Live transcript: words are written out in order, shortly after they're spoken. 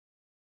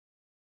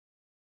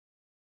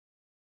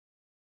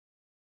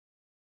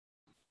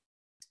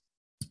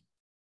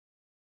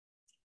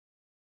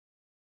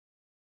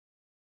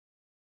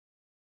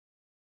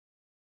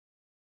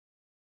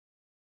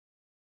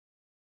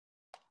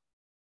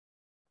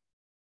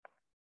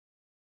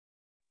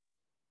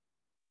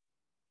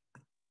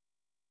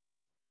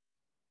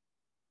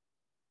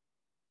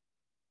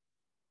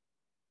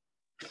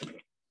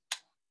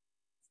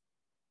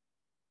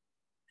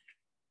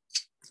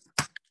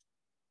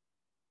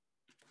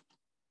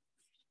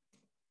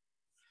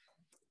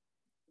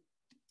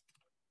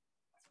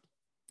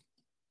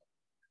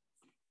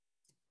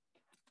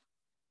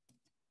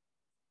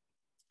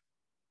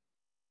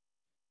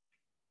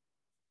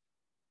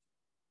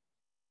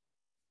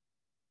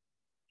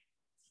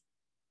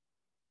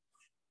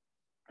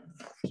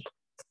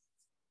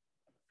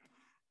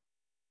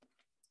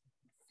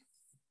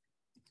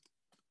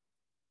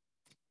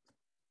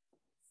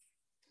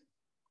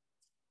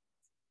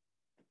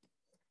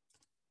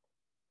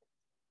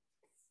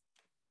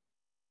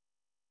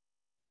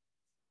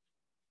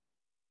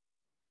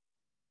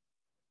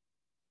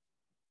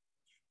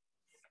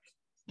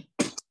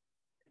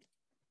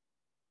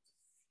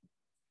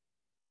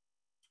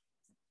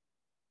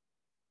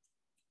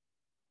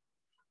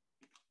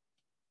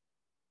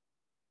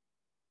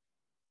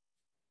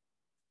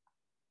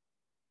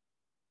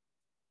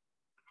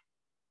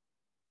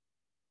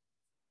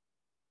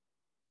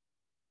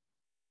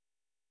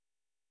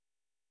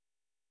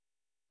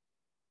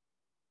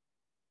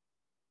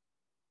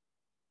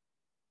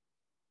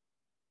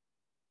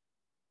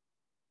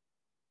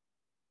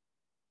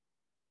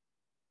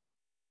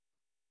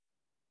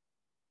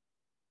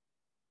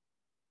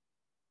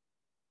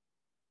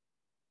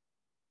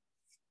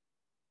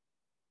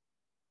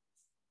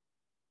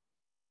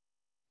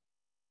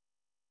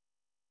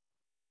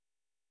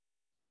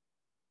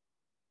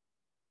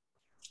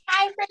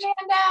Hi,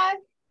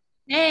 Fernanda.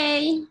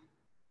 Hey.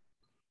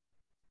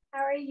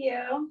 How are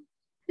you?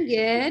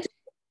 Good.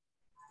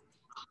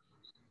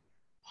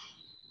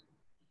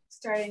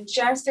 Start in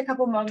just a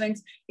couple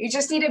moments. You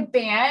just need a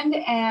band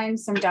and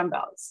some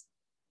dumbbells.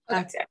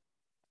 That's it.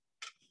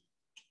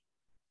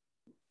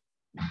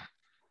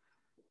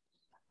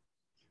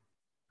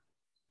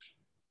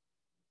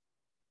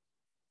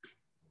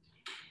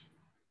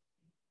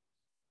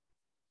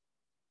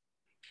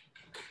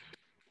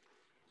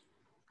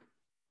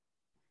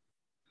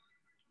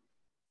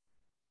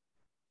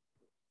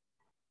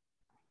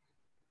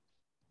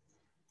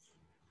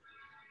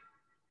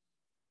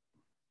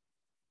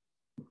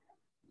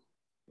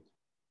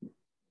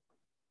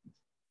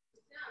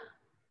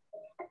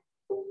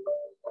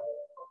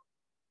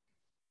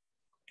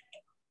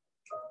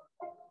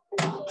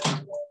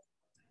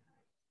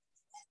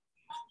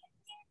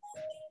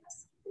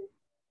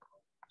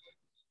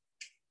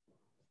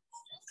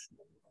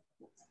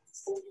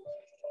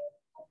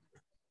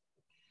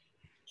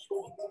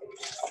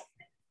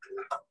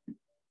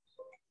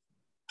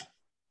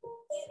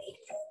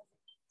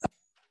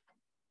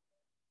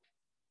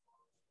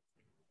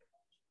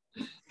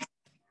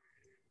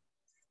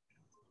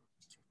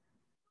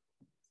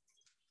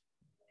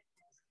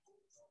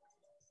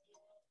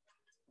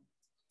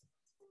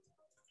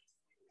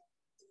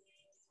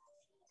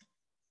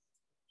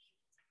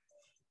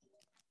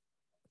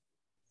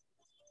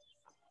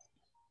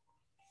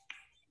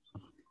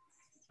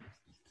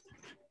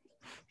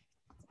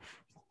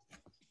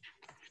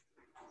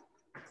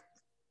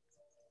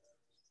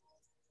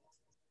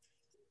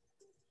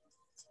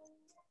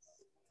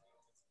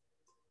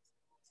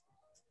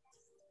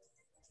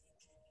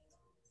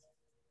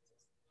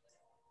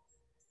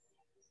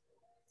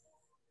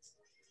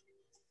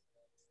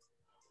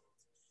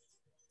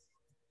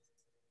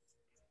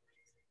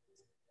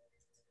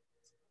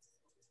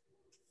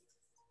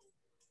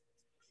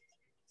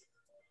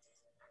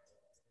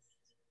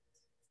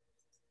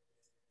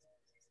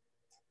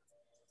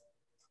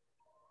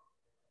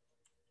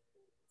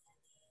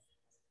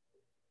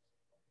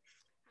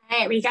 All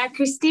right, we got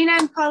Christina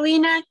and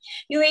Paulina.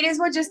 You ladies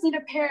will just need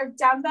a pair of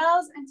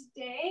dumbbells, and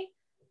today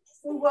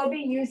we will be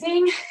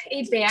using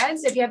a band.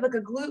 So if you have like a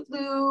glute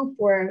loop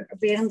or a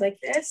band like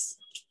this,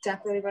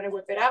 definitely want to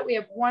whip it out. We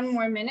have 1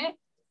 more minute.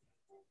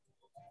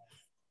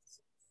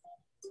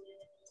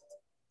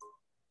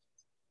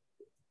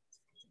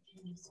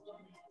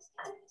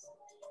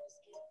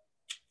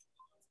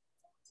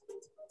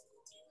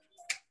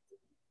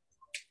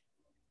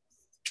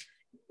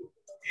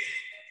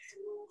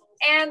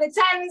 And the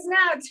time is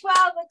now 12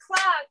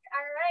 o'clock.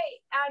 All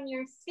right, on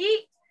your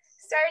feet,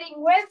 starting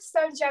with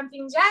some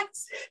jumping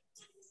jacks.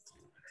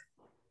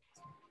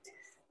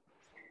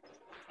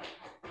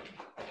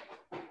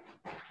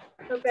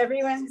 Hope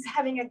everyone's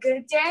having a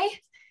good day.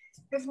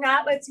 If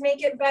not, let's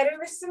make it better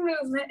with some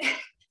movement.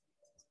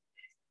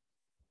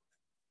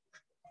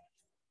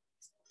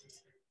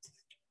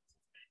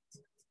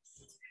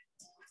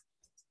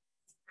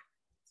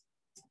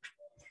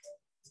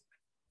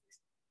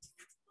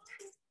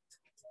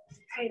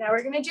 All right, now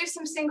we're gonna do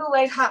some single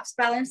leg hops.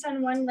 Balance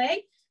on one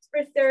leg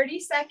for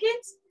 30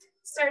 seconds,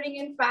 starting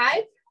in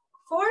 5,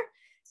 4,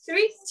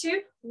 3,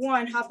 2,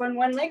 1. Hop on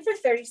one leg for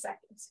 30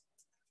 seconds.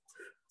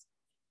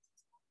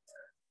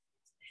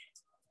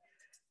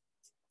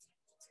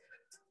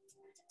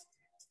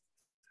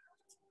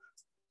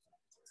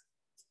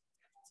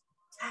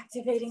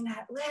 Activating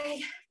that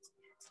leg.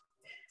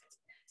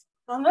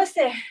 Almost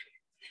there.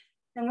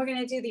 Then we're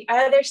gonna do the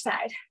other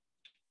side.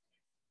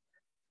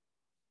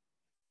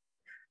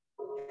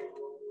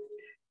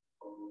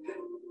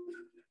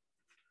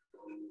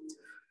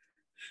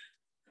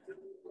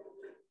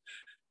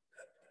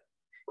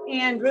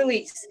 And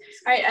release.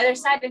 All right, other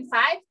side in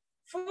 5,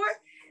 4,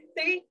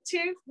 3,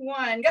 2,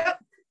 1, go.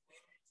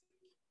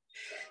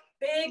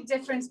 Big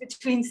difference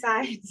between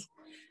sides.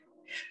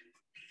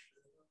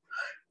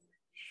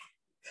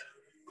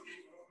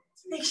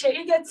 Make sure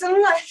you get some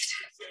lift.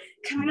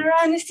 Coming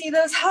around to see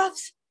those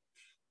hops.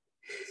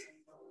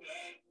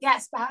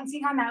 Yes,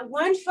 bouncing on that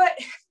one foot.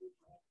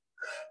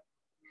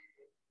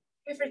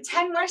 Here for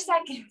 10 more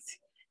seconds.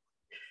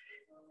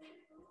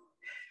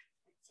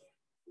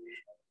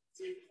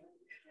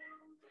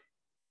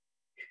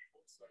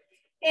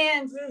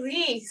 And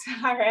release.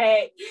 All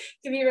right.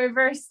 Give me a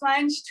reverse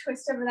lunge,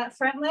 twist over that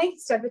front leg,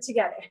 step it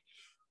together.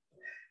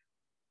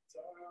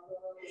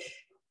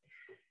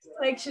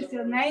 Legs should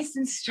feel nice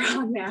and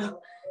strong now.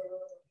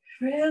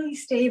 Really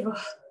stable.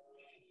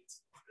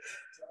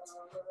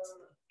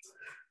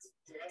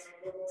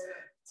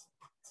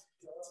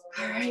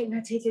 All right,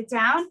 now take it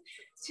down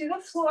to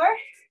the floor.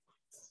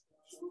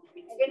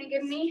 You're gonna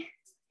give me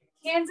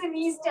hands and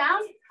knees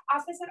down,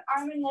 opposite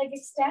arm and leg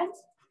extend.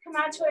 Come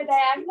out to a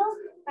diagonal,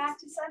 back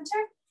to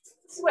center,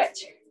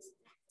 switch.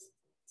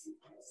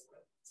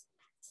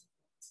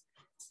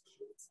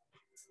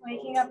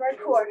 Waking up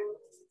our core.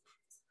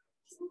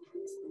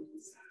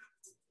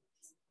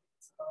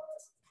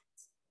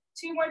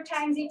 Two more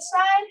times each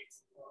side.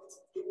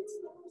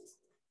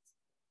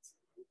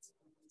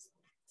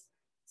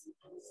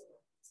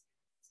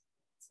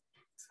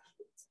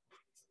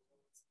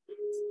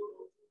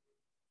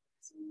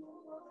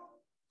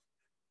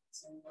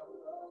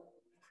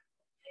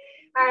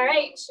 All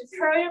right, should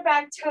curl your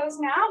back toes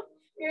now.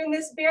 You're in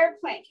this bear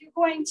plank. You're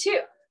going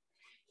to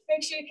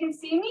make sure you can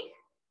see me.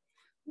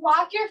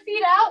 Walk your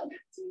feet out.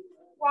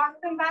 Walk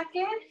them back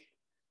in.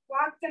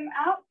 Walk them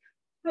out.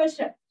 Push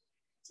it.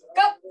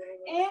 Go.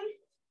 In,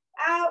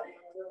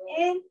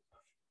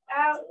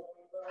 out,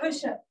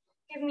 push up.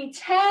 Give me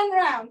 10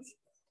 rounds.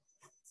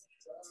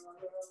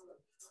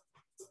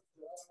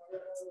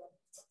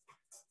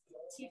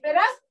 Keep it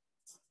up.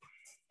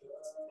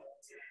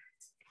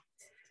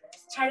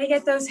 Try to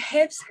get those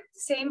hips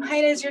same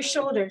height as your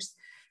shoulders.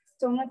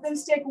 Don't let them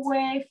stick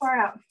way far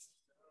out.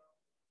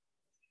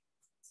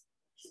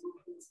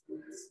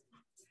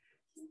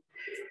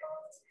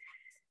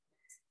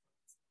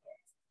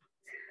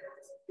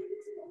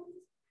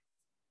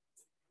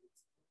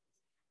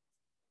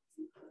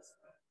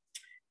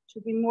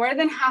 Should be more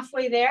than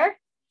halfway there.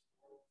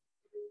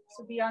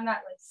 So be on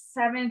that like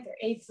 7th or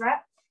 8th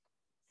rep.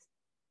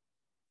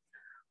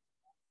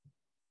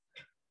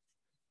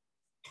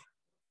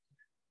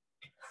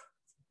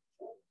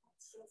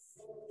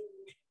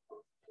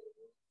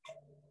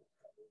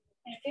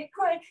 Make it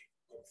quick.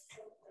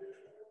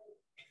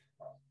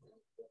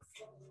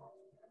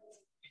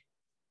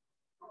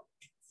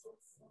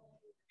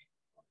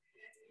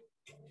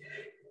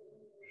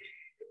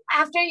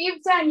 After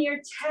you've done your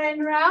 10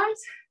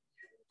 rounds,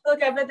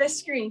 look up at the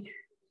screen.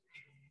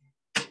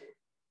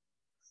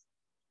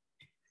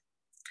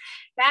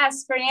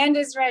 Yes, Fernand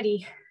is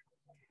ready.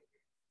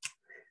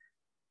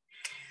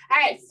 All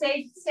right,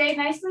 stay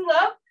nice and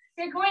low.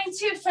 You're going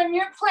to, from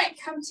your plank,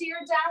 come to your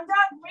down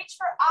dog, reach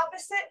for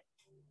opposite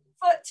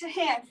foot to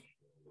hand.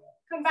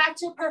 Come back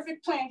to a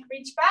perfect plank.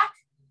 Reach back,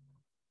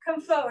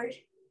 come forward.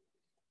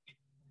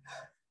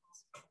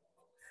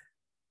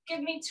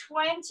 Give me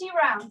 20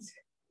 rounds.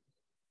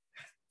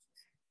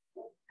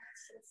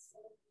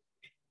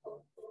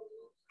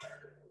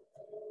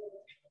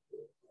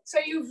 So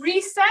you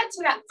reset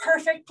to that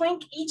perfect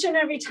plank each and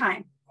every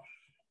time.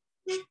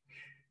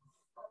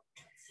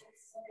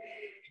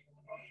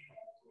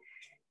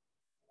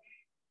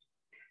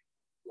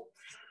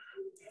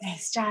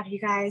 Nice job, you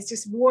guys.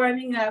 Just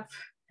warming up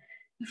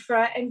the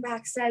front and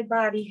back side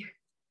body.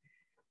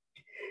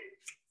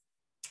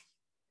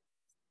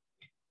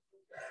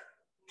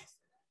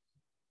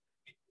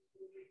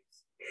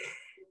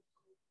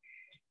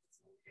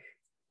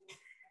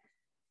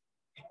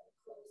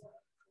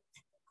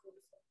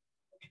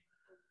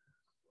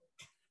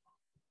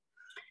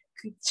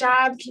 Good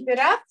job, keep it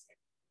up.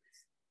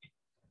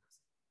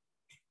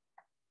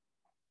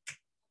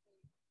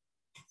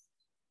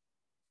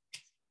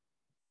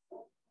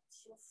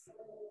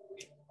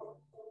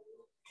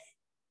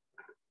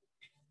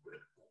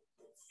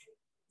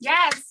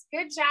 Yes,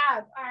 good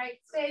job. All right,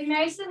 stay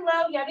nice and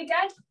low yet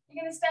again.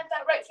 You're gonna step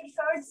that right foot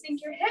forward,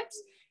 sink your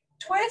hips,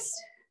 twist.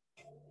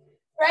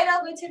 Right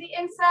elbow to the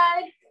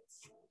inside,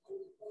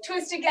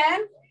 twist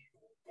again,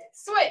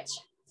 switch.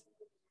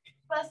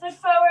 Left foot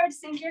forward,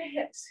 sink your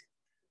hips.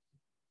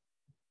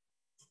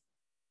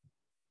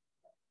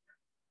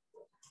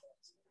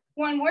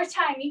 One more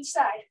time each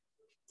side.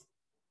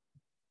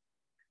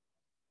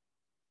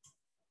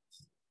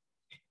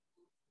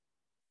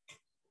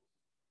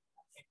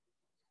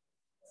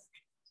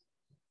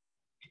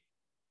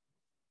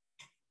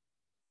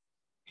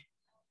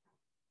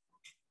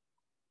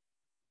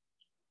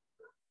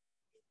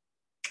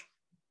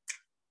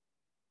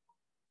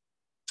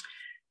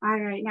 All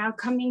right, now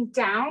coming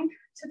down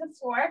to the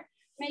floor,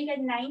 make a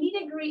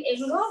 90-degree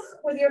angle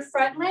with your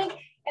front leg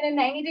and a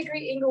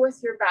 90-degree angle with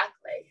your back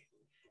leg.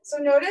 So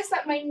notice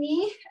that my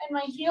knee and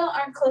my heel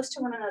aren't close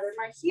to one another.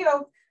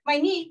 My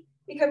knee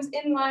becomes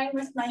in line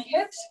with my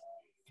hips,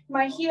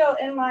 my heel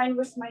in line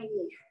with my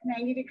knee,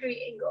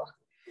 90-degree angle.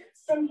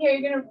 From here,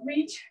 you're gonna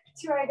reach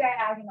to a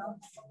diagonal.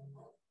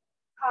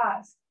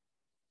 Pause,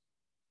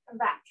 come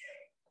back.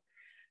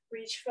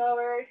 Reach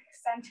forward,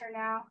 center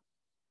now.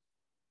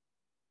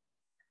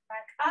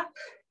 Back up,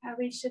 now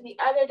reach to the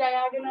other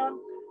diagonal.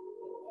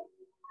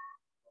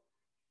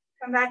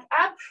 Come back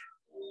up,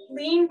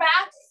 lean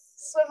back,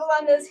 swivel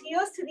on those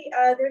heels to the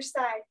other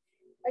side.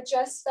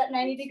 Adjust that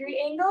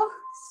 90-degree angle,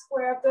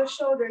 square up those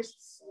shoulders.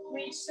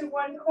 Reach to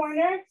one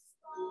corner,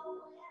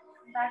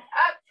 back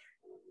up,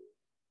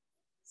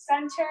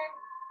 center,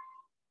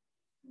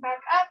 back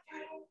up,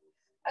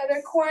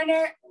 other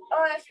corner.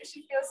 Oh, that should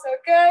feel so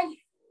good.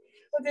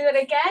 We'll do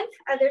it again,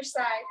 other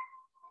side.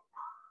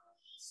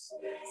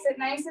 Sit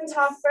nice and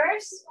tall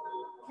first,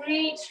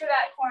 reach for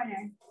that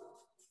corner.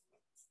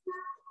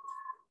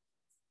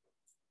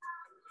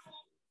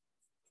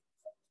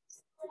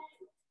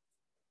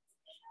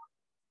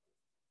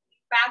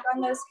 Back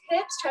on those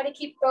hips, try to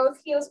keep both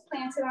heels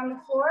planted on the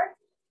floor.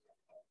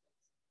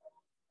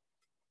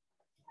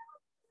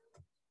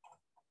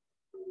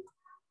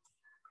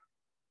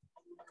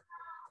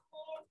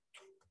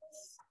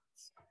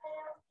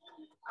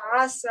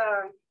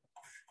 Awesome.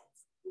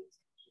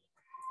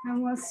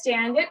 And we'll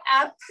stand it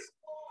up.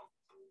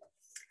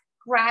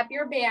 Grab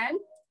your band.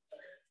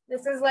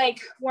 This is like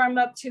warm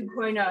up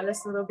 2.0,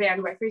 this little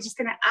band work. We're just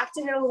gonna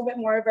activate a little bit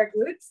more of our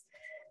glutes.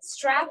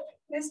 Strap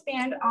this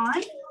band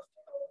on.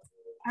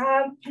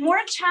 More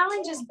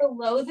challenges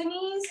below the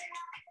knees.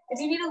 If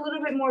you need a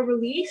little bit more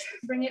relief,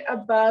 bring it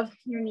above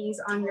your knees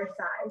on your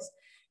thighs.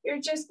 You're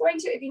just going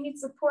to, if you need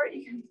support,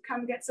 you can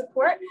come get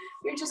support.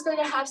 You're just going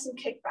to have some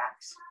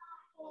kickbacks.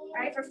 All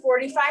right, for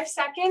 45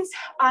 seconds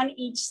on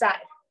each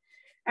side.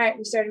 All right,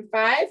 we start in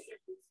 5,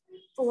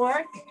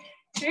 4,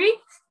 3,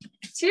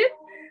 2,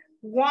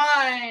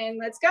 1.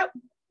 Let's go.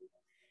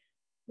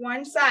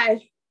 One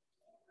side.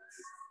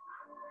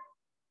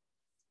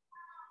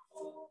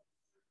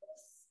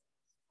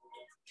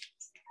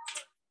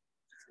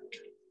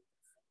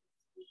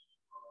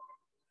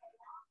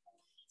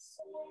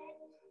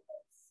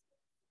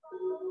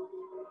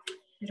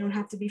 You don't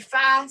have to be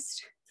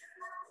fast.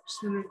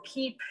 Just want to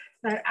keep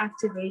that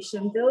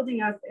activation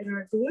building up in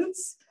our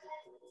glutes,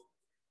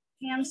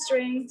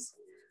 hamstrings.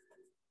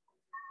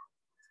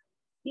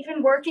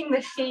 Even working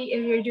the feet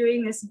if you're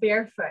doing this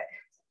barefoot.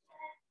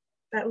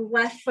 That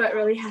left foot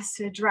really has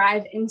to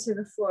drive into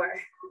the floor.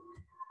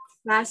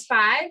 Last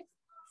 5,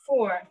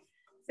 4,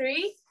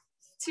 3,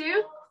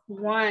 2,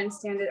 1.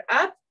 Stand it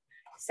up.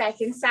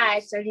 Second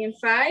side, starting in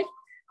 5,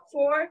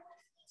 4,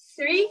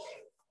 3,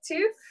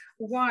 2,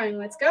 1.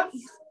 Let's go.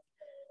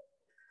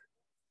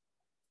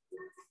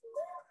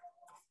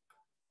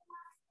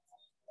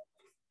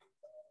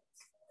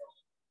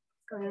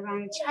 Going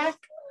around and check.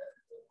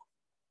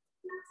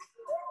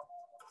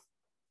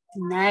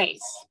 Nice.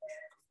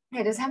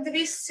 It doesn't have to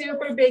be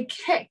super big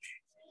kick.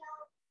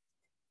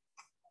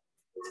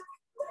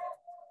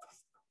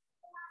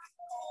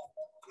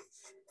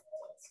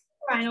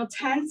 Final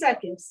 10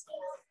 seconds.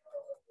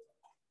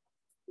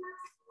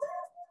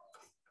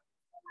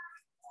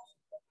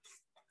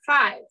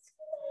 5,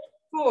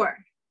 4,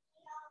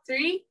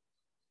 3,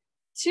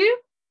 2,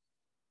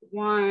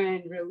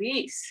 1.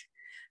 Release.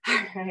 All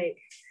right.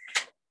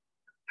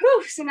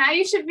 Whew, so now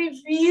you should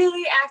be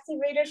really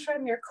activated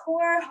from your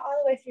core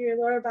all the way through your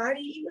lower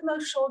body, even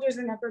those shoulders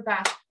and upper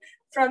back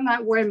from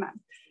that warm up.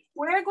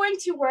 We're going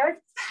to work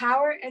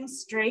power and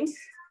strength.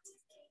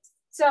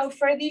 So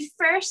for the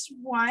first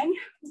one,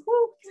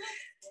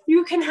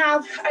 you can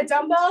have a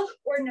dumbbell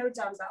or no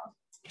dumbbell.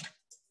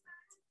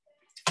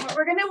 What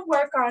we're gonna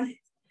work on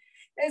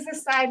is a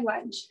side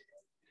lunge,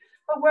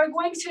 but we're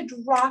going to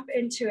drop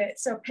into it.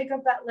 So pick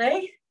up that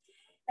leg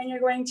and you're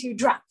going to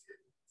drop,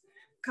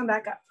 come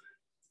back up.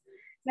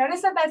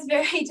 Notice that that's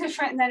very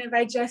different than if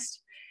I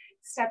just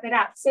step it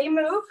out. Same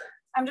move,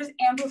 I'm just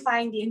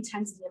amplifying the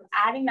intensity. I'm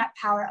adding that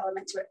power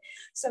element to it.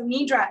 So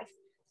knee drive,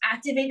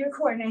 activate your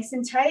core nice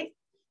and tight,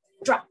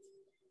 drop,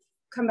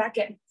 come back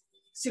in,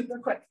 super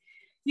quick.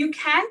 You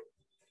can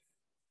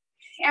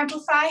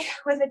amplify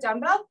with a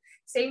dumbbell,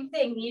 same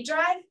thing, knee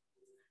drive,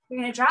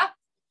 you're gonna drop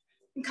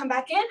and come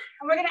back in,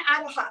 and we're gonna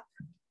add a hop,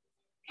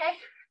 okay?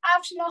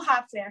 Optional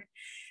hop there.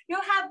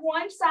 You'll have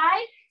one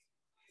side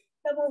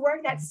that will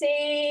work that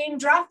same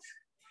drop,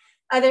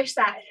 other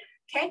side,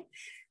 okay?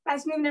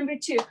 That's move number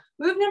 2.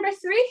 Move number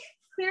 3,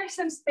 clear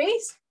some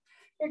space.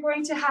 You're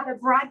going to have a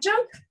broad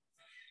jump,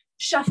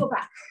 shuffle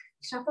back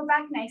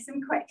nice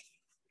and quick,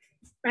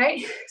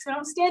 right? So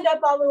don't stand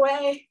up all the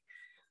way,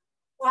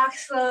 walk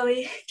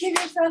slowly, give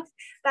yourself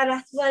that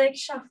athletic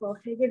shuffle,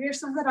 okay? Give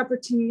yourself that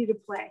opportunity to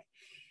play.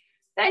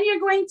 Then you're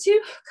going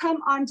to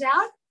come on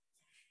down.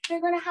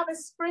 You're gonna have a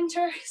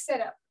sprinter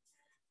sit-up.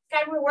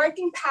 Again, we're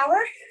working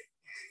power.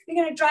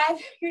 You're gonna drive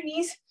your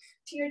knees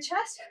to your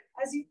chest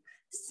as you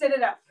sit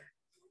it up.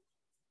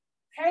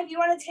 Okay, if you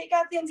wanna take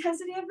out the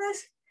intensity of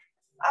this,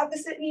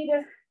 opposite knee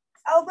to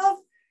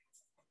elbow,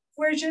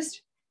 we're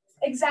just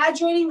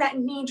exaggerating that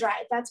knee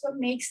drive. That's what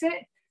makes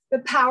it the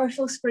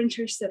powerful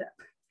sprinter sit-up.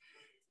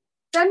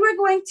 Then we're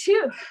going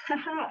to,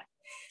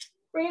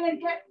 we're gonna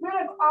get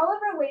rid of all of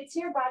our weights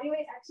here, body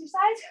weight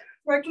exercise,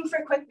 working for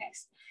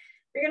quickness.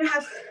 We're gonna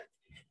have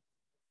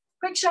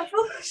quick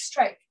shuffle,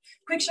 strike.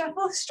 Quick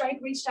shuffle, strike,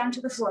 reach down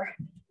to the floor.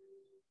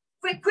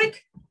 Quick,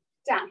 quick,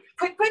 down.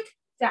 Quick, quick,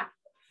 down.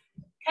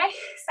 Okay,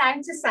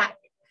 side to side.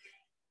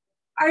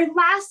 Our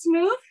last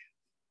move,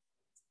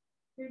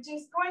 you're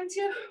just going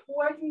to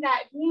work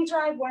that knee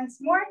drive once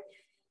more.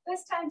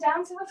 This time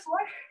down to the floor.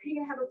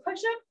 You're gonna have a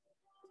push-up,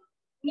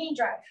 knee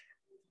drive.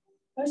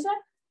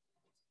 Push-up,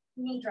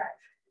 knee drive.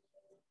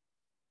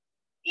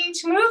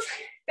 Each move,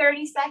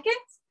 30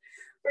 seconds.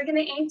 We're gonna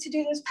aim to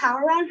do this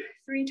power round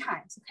 3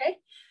 times, okay?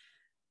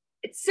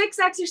 It's 6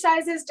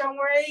 exercises. Don't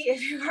worry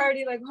if you've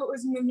already like, what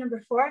was move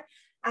number 4?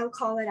 I'll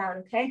call it out,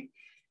 okay?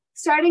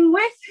 Starting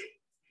with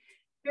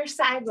your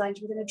side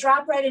lunge. We're gonna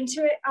drop right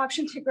into it.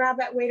 Option to grab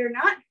that weight or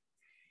not.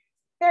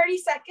 30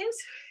 seconds,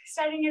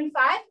 starting in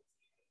 5,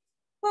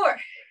 4,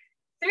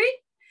 3,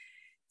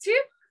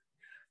 2,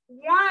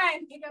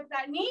 1. Pick up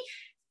that knee,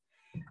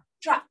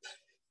 drop.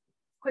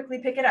 Quickly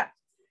pick it up,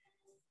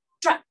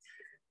 drop.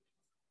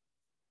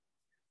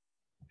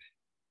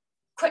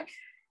 Quick,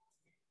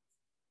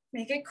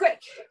 make it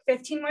quick.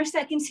 15 more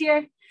seconds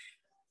here.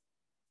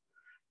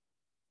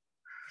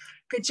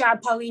 Good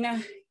job,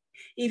 Paulina.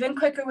 Even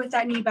quicker with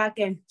that knee back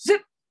in.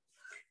 Zip,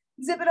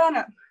 zip it on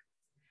up.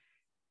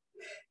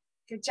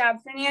 Good job,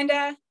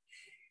 Fernanda.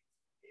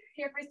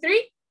 Here for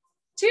 3,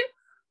 2,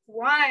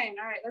 1.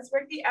 All right, let's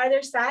work the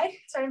other side.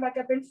 Starting back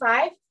up in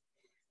 5,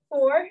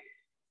 4,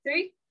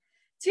 3,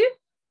 2,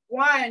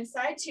 1.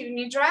 Side 2,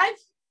 knee drive.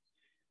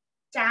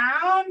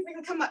 Down, we're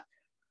gonna come up.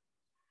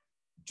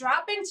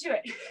 Drop into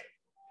it.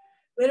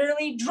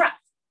 Literally drop.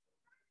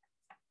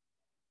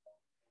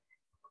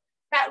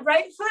 That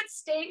right foot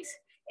stays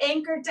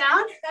anchored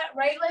down. That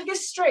right leg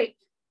is straight.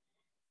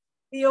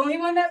 The only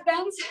one that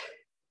bends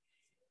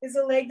is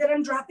the leg that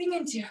I'm dropping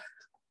into.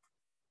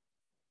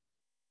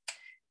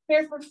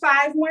 Here for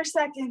 5 more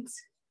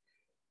seconds.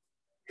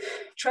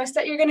 Trust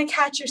that you're gonna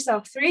catch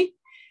yourself. 3,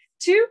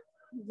 2,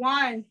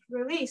 1.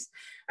 Release.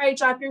 All right,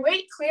 drop your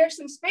weight, clear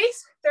some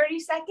space. 30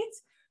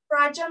 seconds.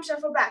 Broad jump,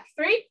 shuffle back.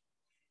 3,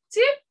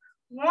 2,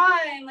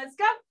 1. Let's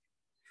go.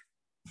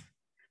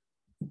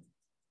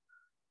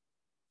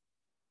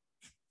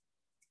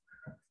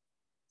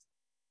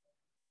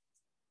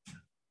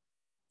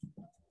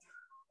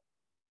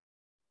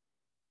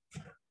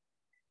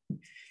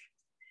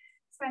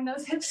 Send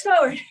those hips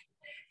forward.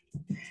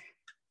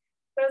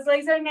 Those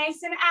legs are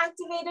nice and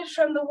activated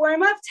from the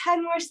warm up.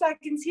 10 more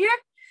seconds here.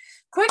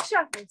 Quick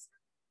shuffles.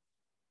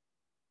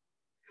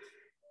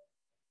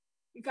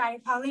 You got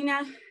it,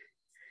 Paulina.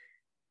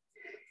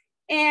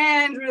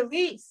 And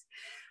release.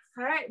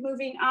 All right,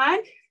 moving on.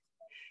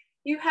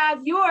 You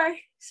have your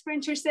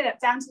sprinter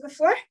sit-up down to the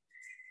floor.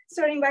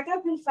 Starting back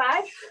up in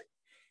 5,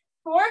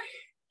 4,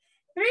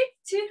 3,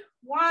 2,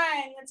 1.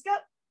 Let's go.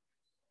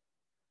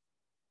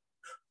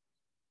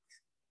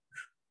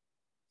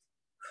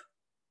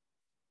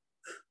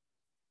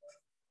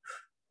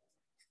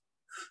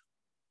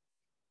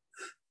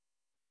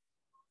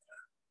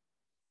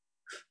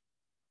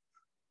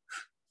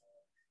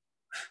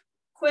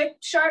 Quick,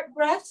 sharp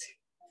breath.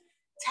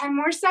 10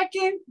 more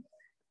seconds.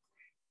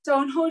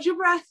 Don't hold your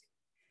breath.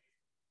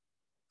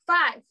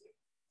 5,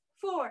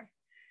 4,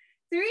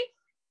 3,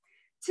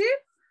 2,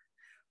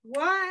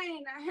 1.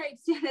 All right,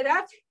 stand it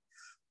up.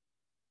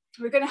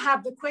 We're gonna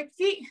have the quick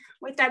feet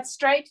with that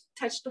strike,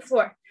 touch the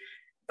floor.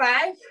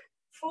 5,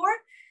 4,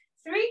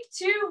 3,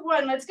 2,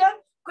 1. Let's go.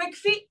 Quick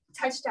feet,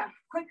 touchdown.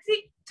 Quick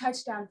feet,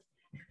 touchdown.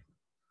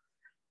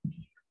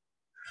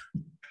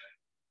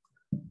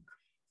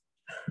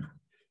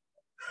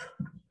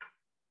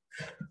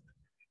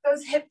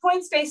 Those hip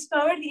points face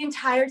forward the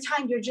entire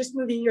time. You're just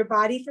moving your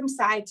body from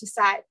side to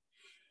side.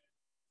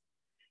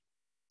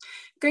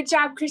 Good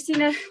job,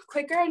 Christina.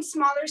 Quicker and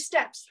smaller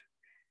steps.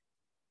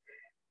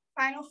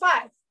 Final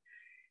 5,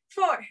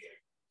 4,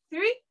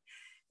 3,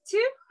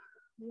 2,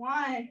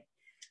 1.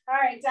 All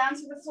right, down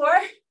to the floor.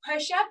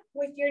 Push up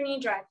with your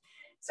knee drive.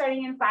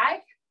 Starting in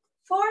 5,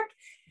 4,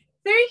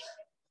 3,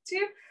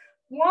 2,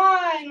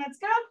 1. Let's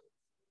go.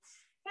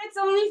 It's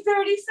only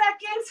 30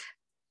 seconds.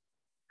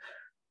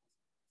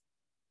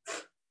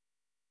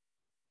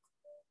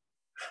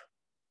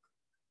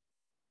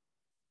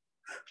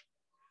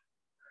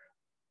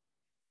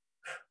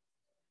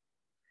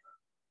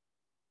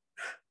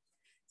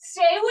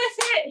 Stay with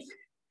it.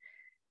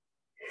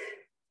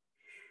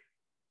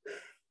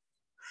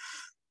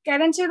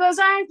 Get into those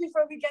arms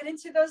before we get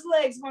into those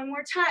legs. One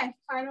more time.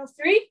 Final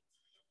 3,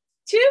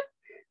 2,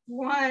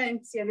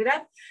 1. Stand it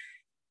up.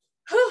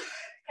 Whew.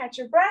 Catch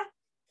your breath.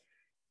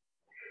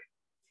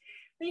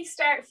 We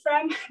start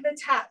from the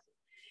top.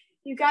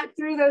 You got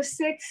through those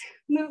 6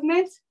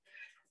 movements.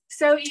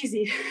 So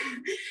easy.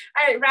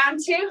 All right, round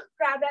 2.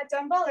 Grab that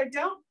dumbbell or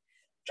don't.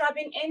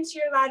 Dropping into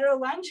your lateral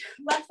lunge.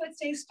 Left foot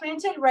stays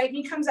planted, right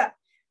knee comes up.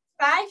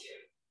 5,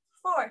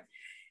 4,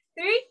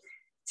 3,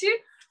 2,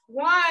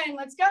 1.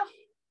 Let's go.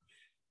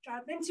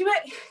 Drop into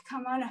it.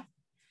 Come on up.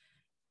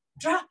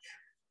 Drop.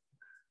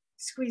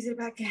 Squeeze it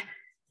back in.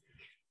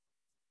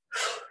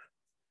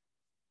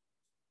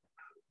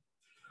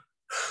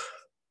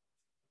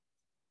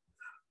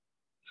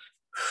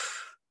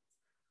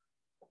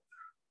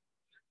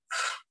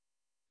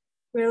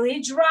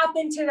 Really drop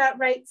into that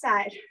right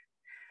side.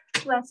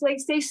 Left leg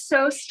stays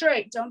so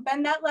straight. Don't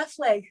bend that left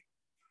leg.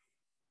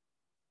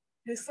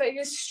 This leg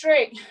is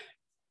straight.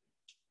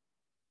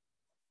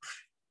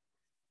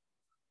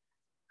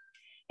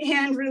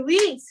 And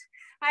release.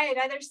 All right,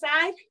 other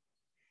side.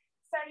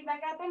 Starting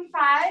back up in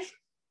 5,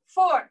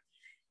 4,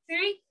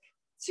 3,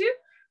 2,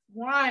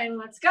 1.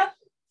 Let's go.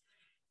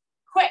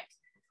 Quick.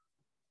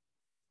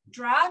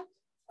 Drop,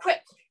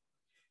 quick.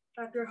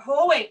 Drop your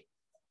whole weight.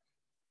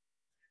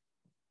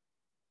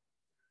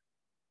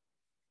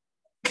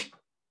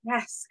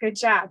 Yes, good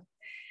job.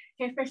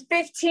 Here for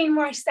 15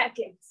 more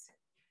seconds.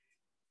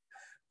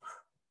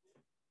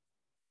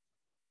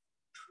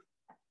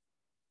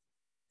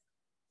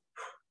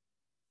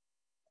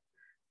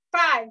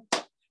 5,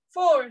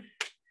 4,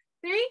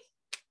 3,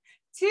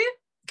 2,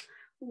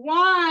 1.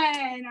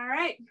 All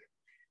right.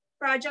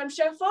 Broad jump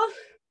shuffle.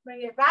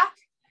 Bring it back.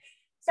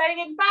 Starting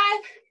in 5,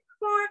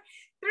 4,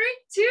 3,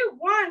 2,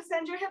 1.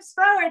 Send your hips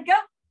forward. Go.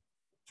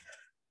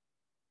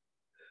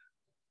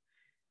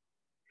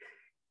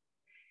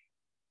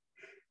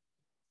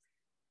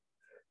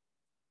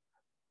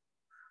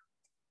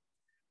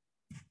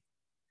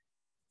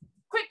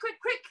 Quick, quick,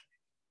 quick.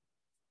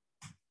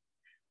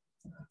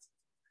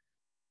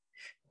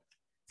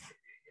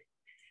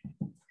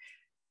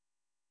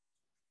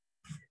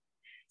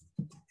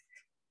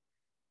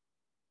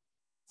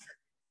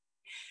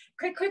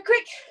 Quick, quick,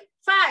 quick.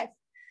 5,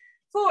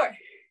 4,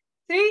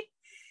 3,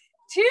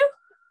 2,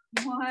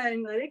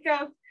 1. Let it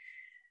go.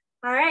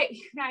 All right.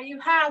 Now you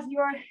have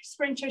your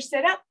sprinter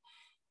sit up.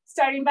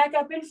 Starting back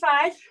up in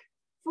 5,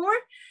 4,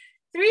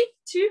 3,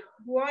 2,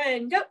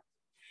 1. Go.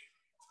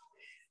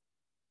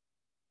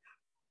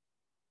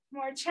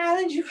 More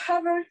challenge. You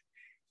hover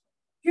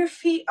your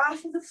feet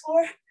off of the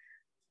floor.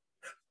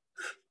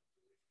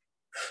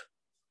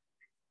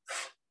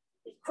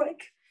 Be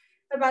quick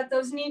about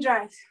those knee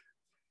drives.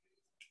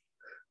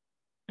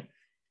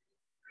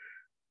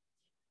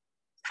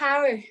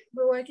 Power.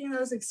 We're working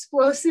those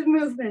explosive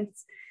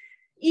movements,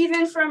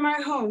 even from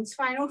our homes.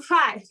 Final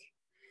 5,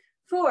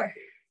 4,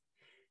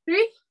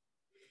 3,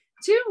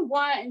 2,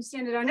 1.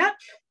 Stand it on up.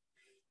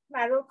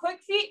 Lateral quick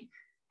feet.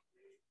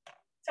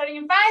 Starting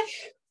in 5,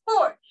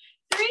 4,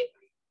 3,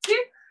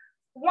 2,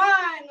 1.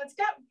 Let's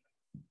go.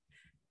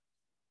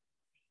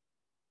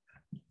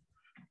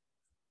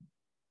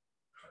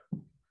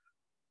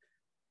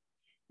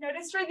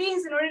 Notice for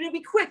these, in order to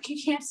be quick,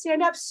 you can't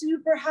stand up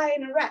super high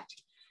and erect.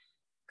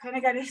 Kind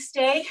of got to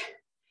stay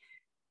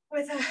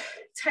with a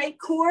tight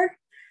core.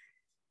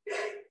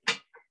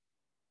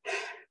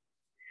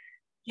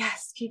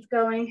 Yes, keep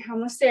going.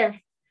 Almost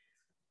there.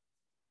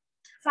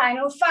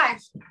 Final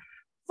 5,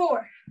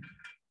 4,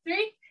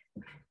 3,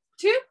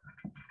 2,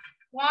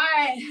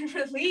 1.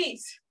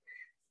 Release.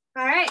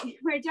 All right,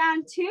 we're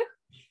down to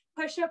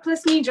push-up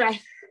plus knee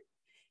drive.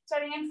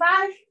 Starting in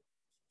 5,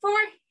 4,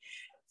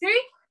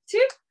 3,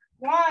 2,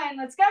 1.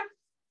 Let's go.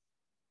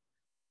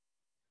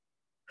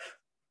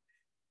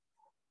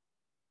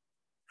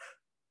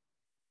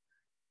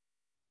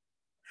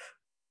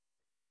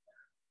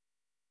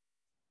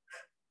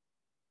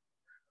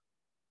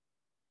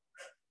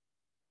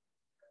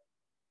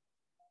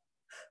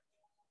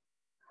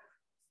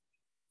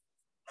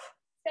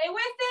 Stay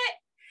with it.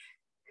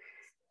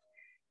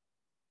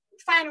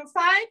 Final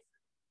 5,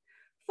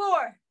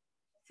 4,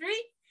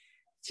 3,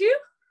 2,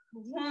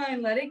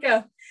 1. Let it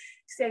go.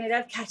 Stand it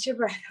up, catch your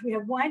breath. We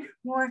have one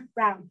more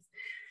round.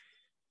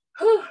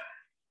 Whew.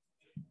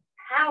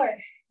 Power.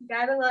 You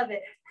gotta love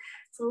it.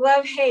 It's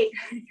love-hate.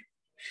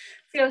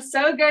 Feels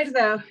so good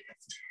though.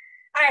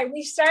 All right,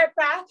 we start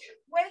back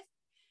with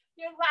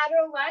your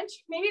lateral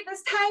lunge. Maybe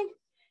this time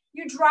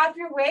you drop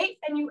your weight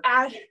and you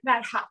add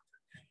that hop.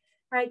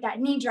 All right, that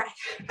knee drive.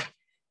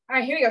 All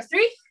right, here we go.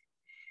 3,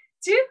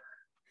 2,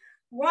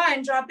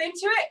 1. Drop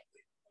into it.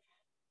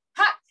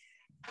 Hop.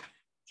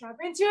 Drop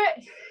into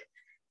it.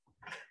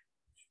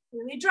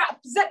 Really drop.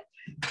 Zip.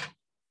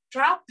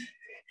 Drop.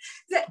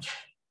 Zip.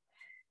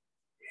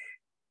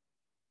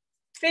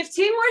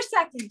 15 more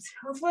seconds.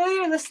 Hopefully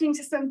you're listening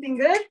to something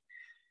good.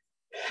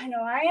 I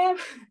know I am.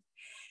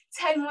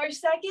 10 more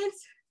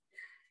seconds.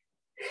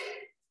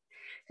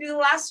 Do the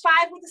last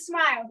 5 with a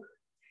smile.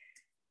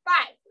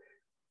 5,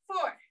 4,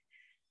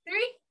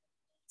 3,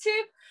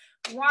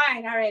 2, 1.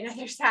 All right,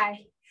 other side.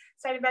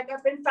 Side it back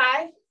up in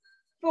 5,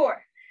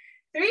 4,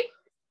 3,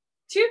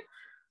 2,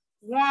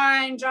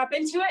 1. Drop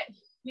into it.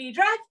 Knee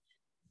drive.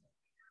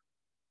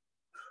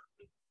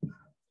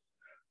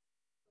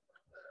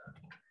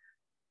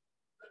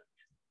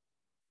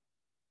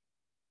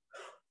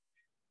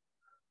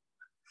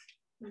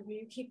 Remember,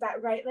 you keep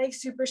that right leg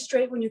super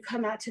straight when you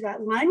come out to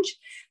that lunge.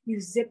 You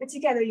zip it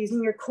together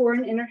using your core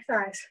and inner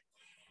thighs.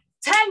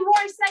 10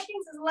 more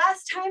seconds is the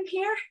last time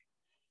here.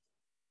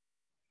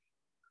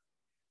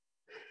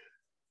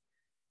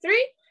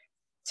 3,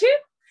 2,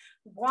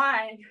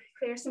 1.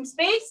 Clear some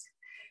space.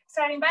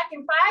 Starting back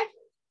in 5,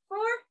 4,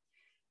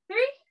 3,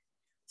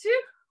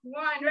 2,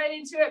 1. Right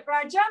into it.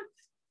 Broad jump.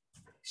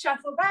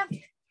 Shuffle back.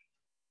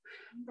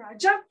 Broad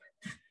jump.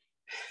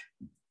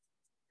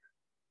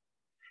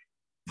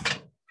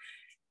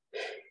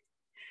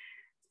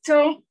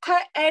 Don't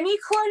cut any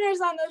corners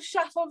on those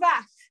shuffle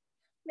backs.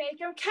 Make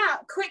them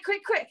count. Quick,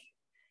 quick, quick.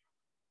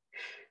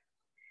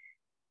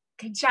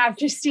 Good job,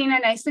 Christina.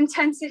 Nice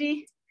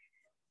intensity.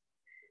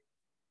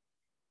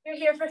 You're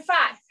here for 5,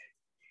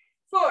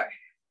 4,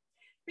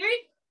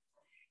 3,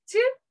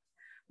 2,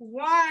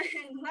 1.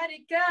 Let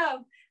it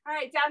go. All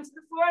right, down to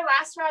the floor.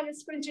 Last round of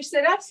sprinter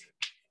sit-ups.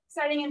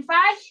 Starting in 5,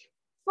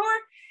 4,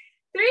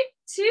 3,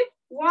 2,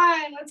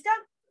 1. Let's go.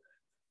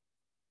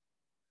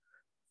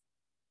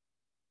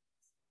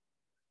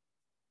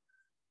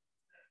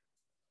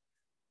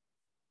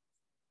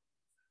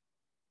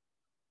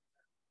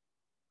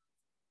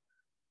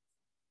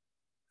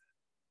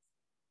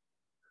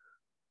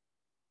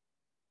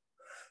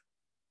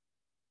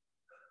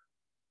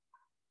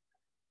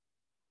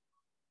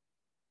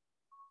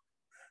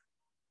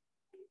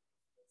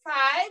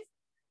 5,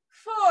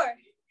 4,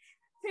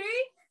 3,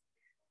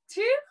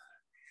 2,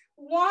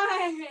 1.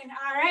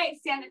 All right,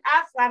 stand it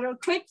up, lateral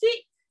quick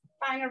feet.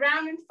 Find a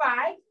round in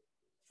 5,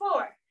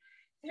 4,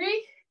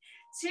 3,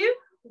 2,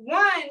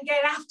 1.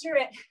 Get after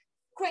it.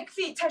 Quick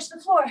feet, touch the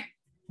floor.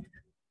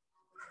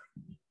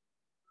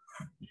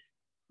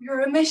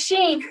 You're a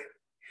machine,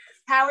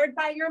 powered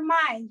by your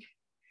mind.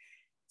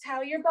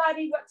 Tell your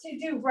body what to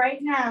do right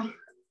now.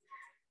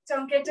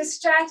 Don't get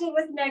distracted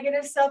with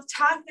negative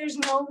self-talk. There's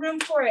no room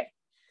for it.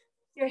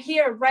 You're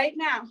here right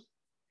now.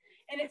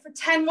 In it for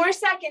 10 more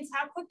seconds.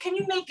 How quick can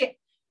you make it?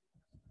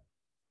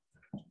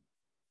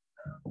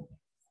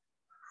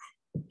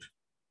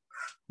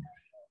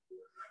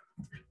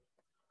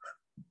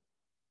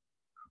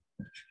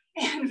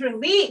 And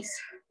release.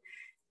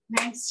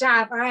 Nice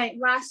job. All right,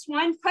 last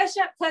one. Push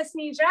up plus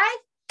knee drive.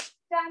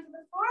 Down to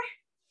the floor.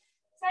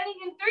 Starting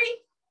in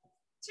 3,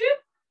 2,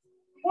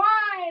 1.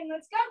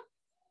 Let's go.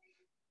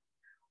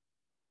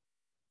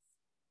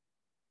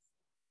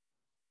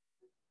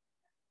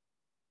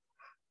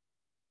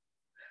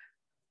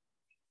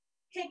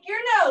 Kick your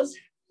nose.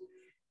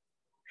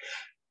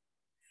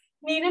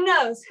 Knee to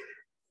nose.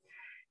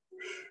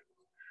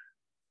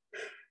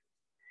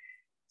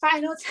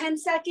 Final 10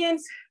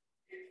 seconds.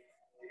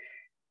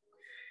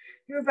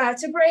 You're about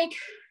to break.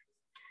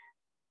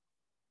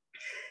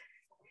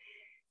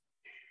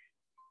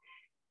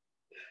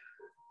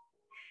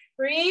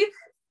 Breathe.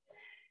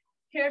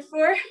 Here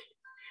for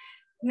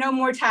no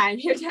more time.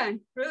 You're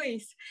done.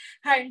 Release.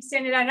 All right,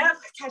 stand it on up.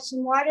 Catch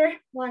some water.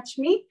 Watch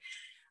me.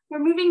 We're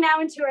moving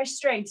now into our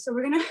strength. So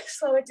we're gonna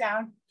slow it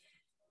down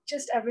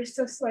just ever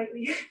so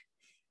slightly.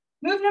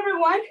 Move number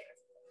 1.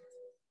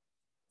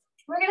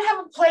 We're gonna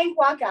have a plank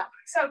walkout.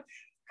 So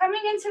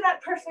coming into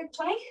that perfect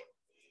plank,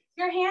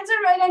 your hands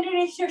are right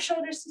underneath your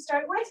shoulders to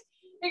start with.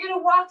 You're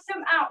gonna walk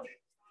them out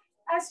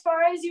as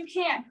far as you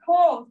can.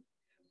 Hold.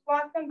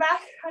 Walk them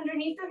back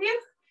underneath of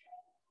you.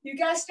 You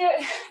guessed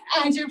it,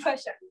 and your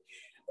push-up.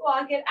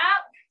 Walk it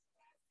out.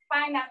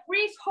 Find that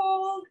brief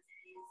hold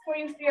where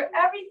you feel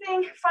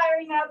everything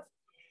firing up.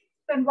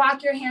 Then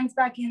walk your hands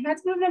back in.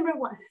 That's move number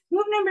 1.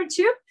 Move number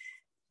 2,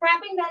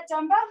 grabbing that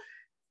dumbbell.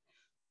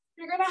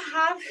 You're gonna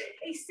have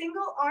a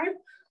single arm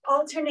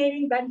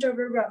alternating bent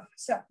over row.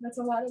 So that's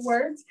a lot of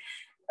words.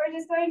 We're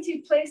just going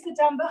to place the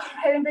dumbbell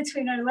right in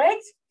between our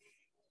legs.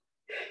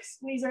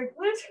 Squeeze our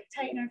glutes,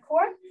 tighten our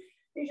core.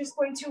 You're just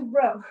going to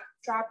row.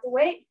 Drop the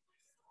weight,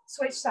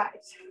 switch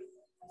sides.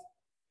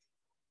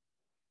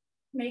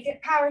 Make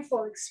it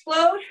powerful.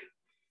 Explode.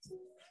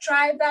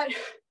 Drive that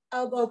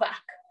elbow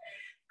back.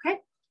 Okay,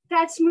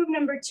 that's move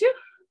number 2.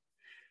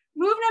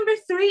 Move number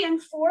 3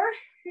 and 4,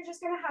 you're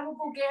just gonna have a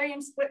Bulgarian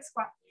split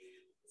squat.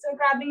 So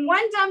grabbing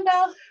 1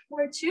 dumbbell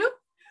or 2,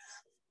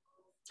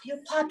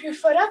 you'll pop your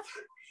foot up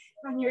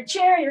on your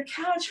chair, your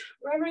couch,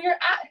 wherever you're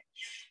at.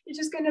 You're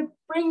just gonna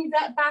bring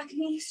that back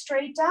knee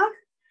straight down.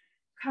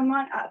 Come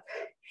on up.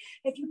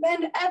 If you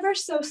bend ever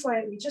so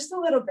slightly, just a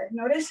little bit,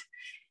 notice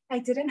I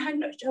didn't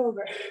hunch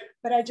over,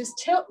 but I just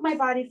tilt my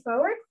body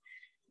forward.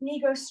 Knee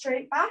goes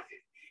straight back.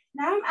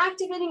 Now I'm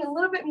activating a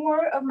little bit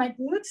more of my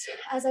glutes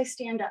as I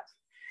stand up.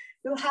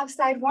 You'll have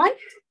side 1,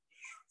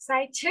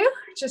 side 2,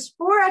 just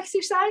 4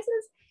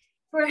 exercises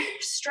for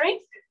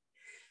strength,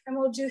 and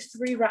we'll do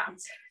 3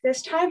 rounds.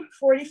 This time,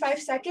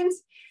 45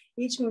 seconds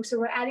each move. So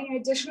we're adding an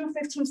additional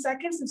 15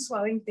 seconds and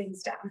slowing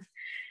things down.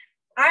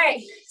 All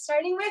right,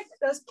 starting with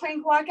those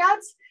plank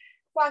walkouts.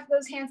 Walk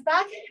those hands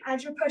back,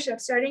 add your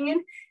push-ups, starting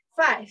in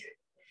 5,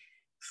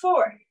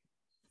 4,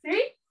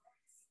 3,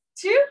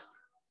 2,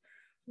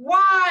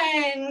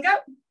 1, go.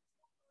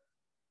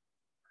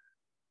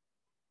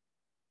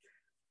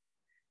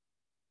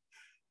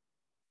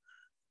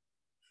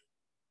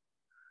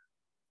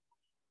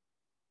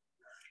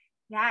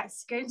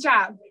 Yes, good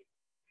job.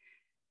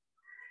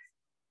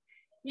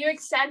 You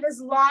extend as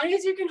long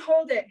as you can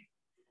hold it,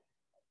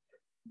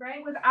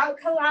 right? Without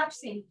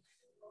collapsing.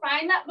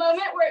 Find that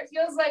moment where it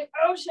feels like,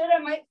 oh shit, I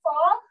might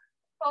fall.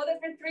 Hold it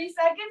for 3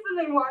 seconds and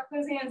then walk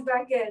those hands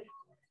back in.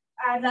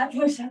 Add that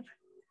push-up.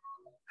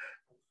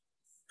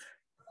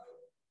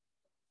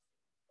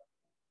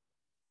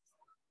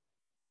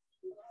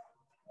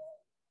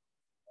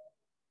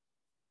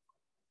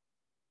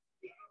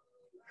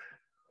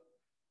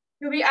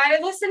 You'll be out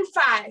of this in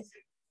 5,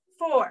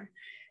 4,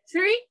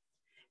 3,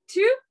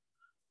 2,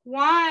 1.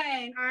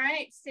 All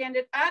right, stand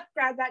it up,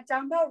 grab that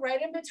dumbbell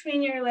right in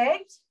between your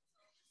legs,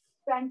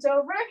 bent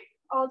over,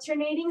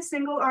 alternating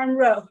single arm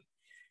row.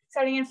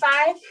 Starting in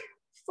 5,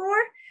 4,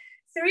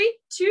 3,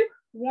 2,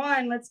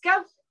 1. Let's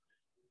go.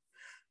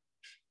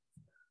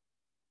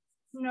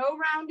 No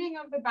rounding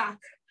of the back.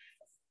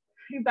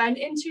 You bend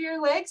into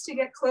your legs to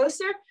get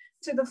closer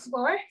to the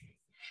floor.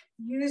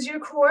 Use your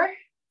core.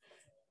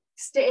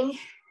 Stay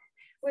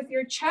with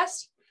your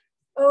chest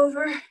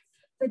over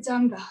the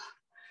dumbbell.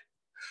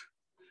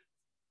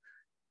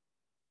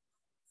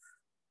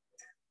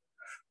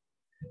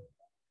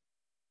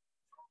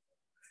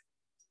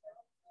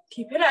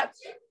 Keep it up.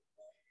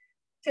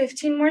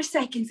 15 more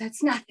seconds,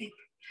 that's nothing.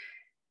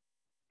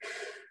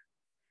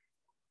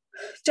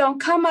 Don't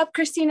come up,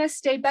 Christina,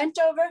 stay bent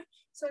over.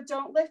 So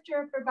don't lift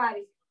your upper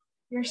body.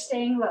 You're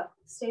staying low,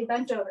 stay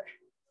bent over.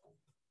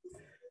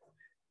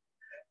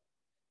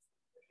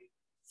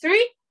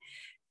 3,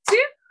 2,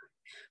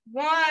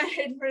 1,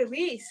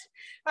 release.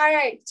 All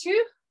right,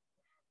 to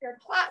your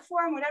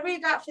platform, whatever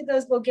you got for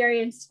those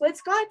Bulgarian split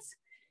squats.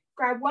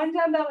 Grab one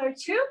dumbbell or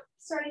two,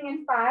 starting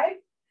in 5,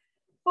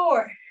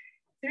 4,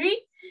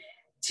 3,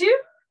 2,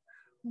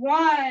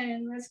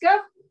 1. Let's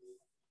go.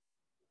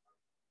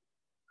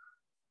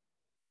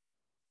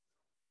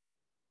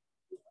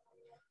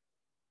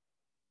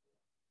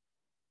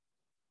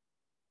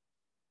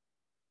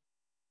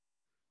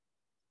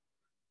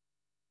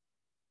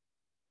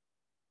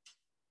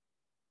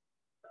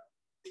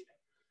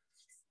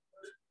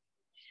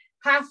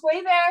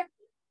 Halfway there.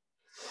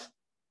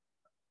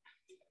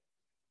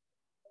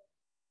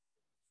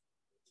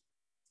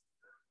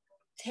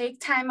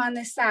 Take time on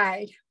the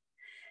side.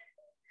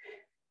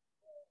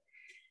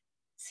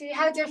 See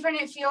how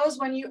different it feels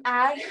when you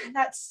add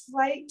that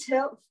slight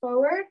tilt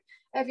forward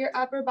of your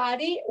upper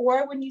body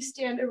or when you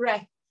stand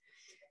erect.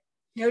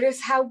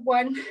 Notice how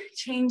one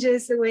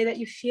changes the way that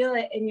you feel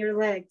it in your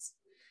legs.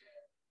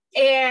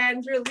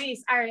 And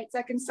release. All right,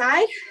 second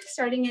side,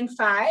 starting in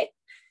 5.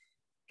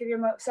 Give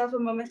yourself a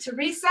moment to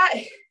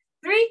reset.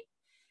 3,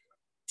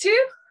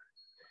 2,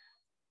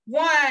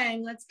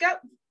 1. Let's go.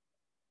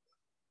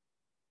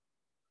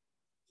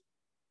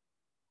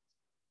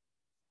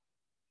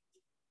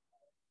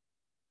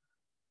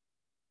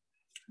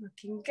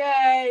 Looking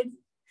good.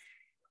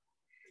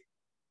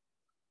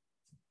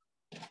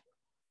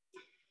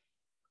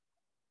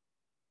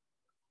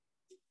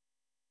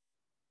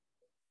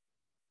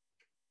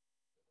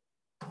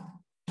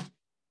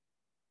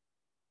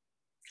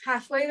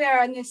 Halfway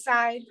there on this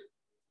side.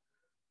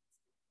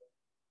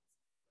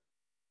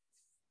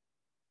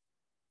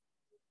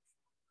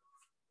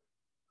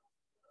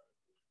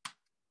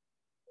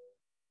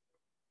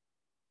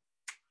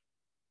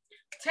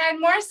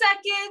 Ten more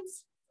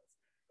seconds.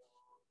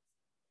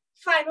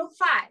 Final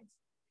 5,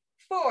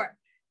 4,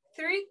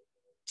 3,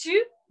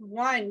 2,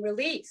 1.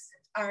 Release.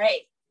 All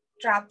right,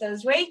 drop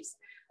those weights.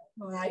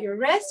 Roll out your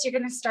wrists. You're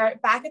gonna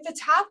start back at the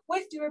top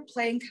with your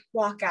plank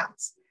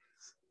walkouts.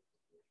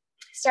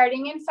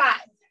 Starting in 5,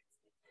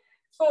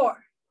 4,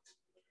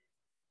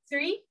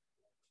 3,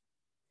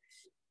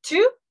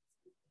 2,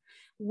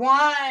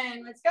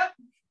 1. Let's go.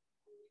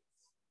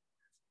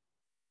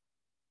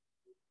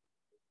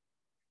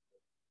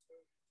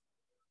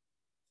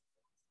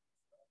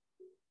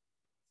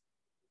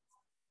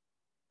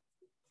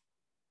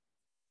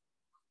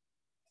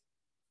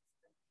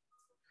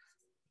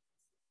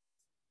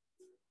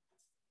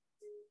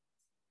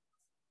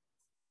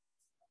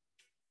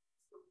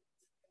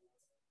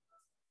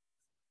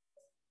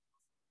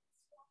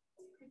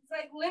 It's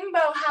like limbo.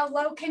 How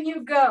low can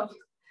you go?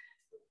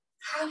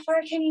 How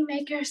far can you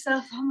make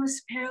yourself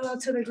almost parallel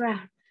to the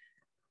ground?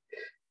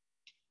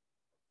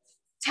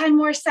 10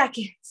 more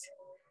seconds.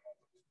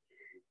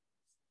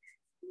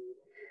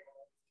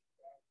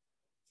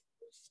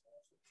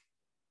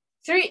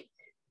 3,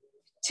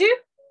 2,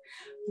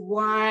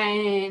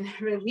 1.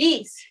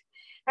 Release.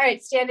 All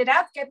right, stand it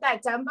up. Get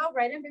that dumbbell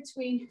right in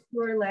between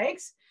your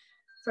legs.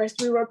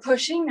 First we were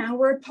pushing, now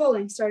we're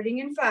pulling. Starting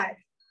in 5,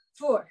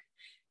 4,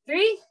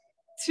 3,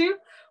 2,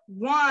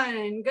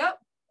 1. Go.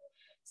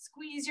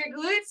 Squeeze your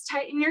glutes,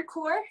 tighten your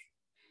core.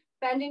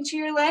 Bend into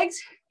your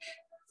legs.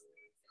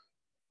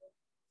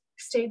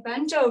 Stay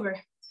bent over.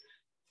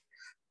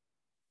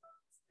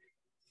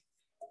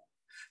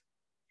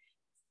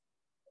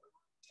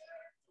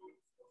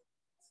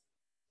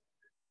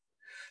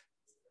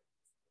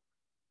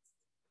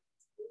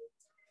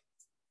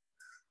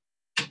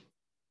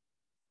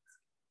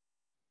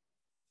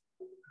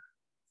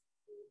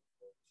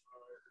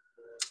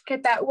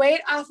 Get that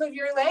weight off of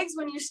your legs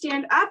when you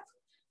stand up.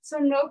 So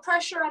no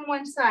pressure on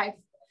one side.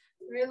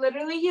 You're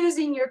literally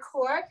using your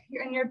core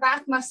and your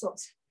back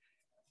muscles.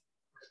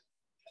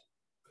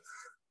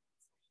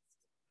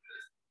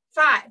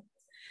 5,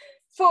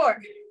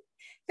 4,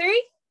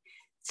 3,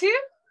 2,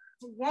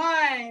 1.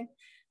 All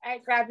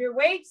right, grab your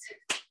weights.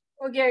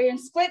 Bulgarian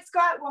split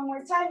squat. One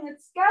more time.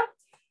 Let's go.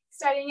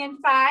 Starting in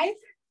 5,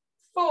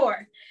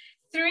 4,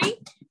 3,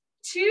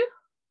 2,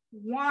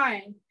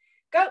 1.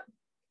 Go.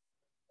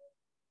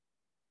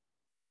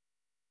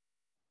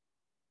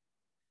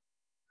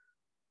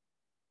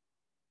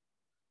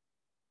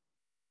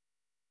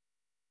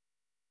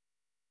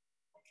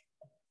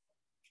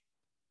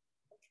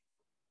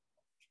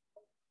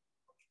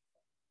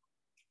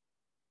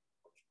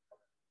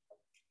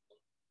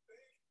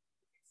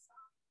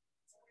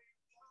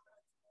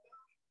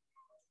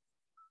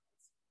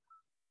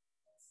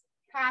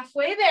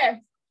 Halfway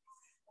there.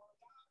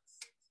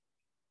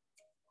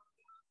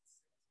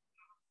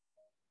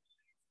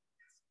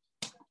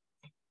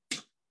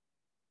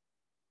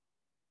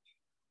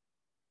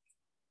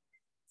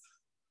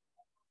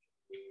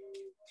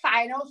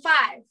 Final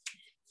 5,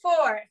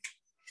 4,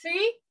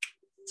 3,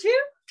 2,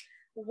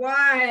 1.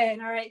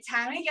 All right,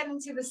 time to get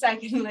into the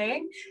second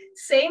leg.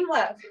 Same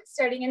love,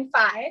 starting in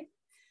 5,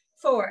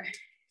 4,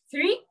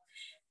 3,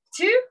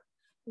 2,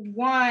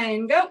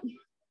 1. Go.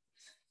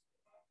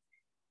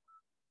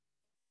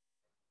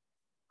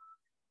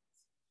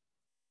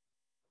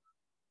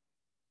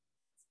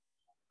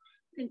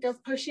 Think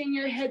of pushing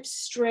your hips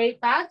straight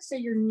back so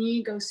your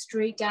knee goes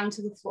straight down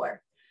to the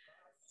floor.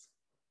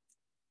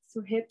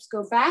 So hips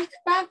go back,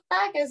 back,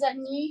 back as that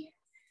knee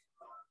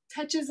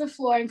touches the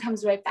floor and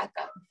comes right back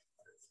up.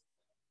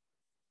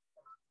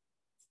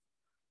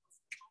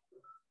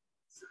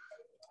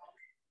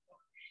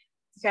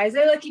 You guys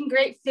are looking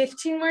great.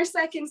 15 more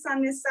seconds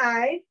on this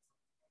side.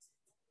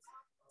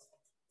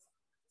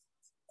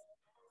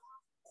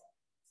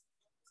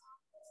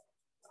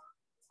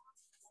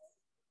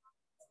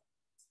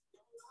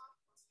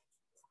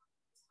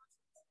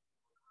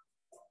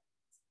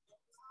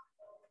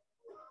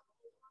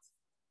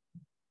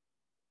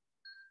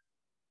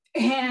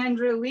 And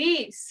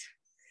release.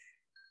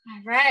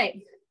 All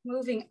right,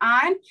 moving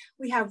on.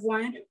 We have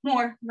one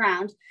more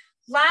round.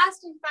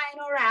 Last and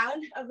final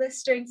round of the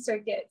strength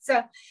circuit.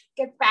 So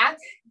get back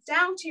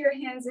down to your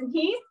hands and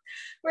knees.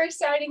 We're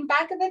starting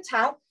back at the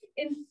top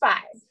in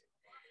 5,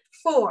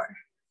 4,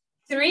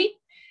 3,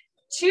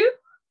 2,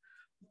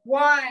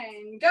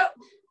 1, go.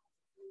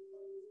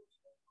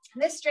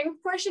 This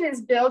strength portion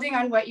is building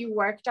on what you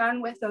worked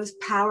on with those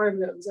power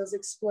moves, those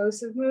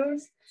explosive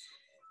moves.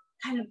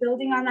 Kind of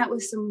building on that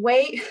with some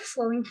weight,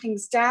 slowing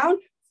things down.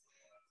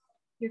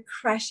 You're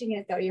crushing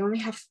it though. You only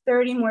have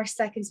 30 more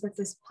seconds with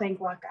this plank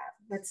walkout.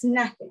 That's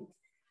nothing.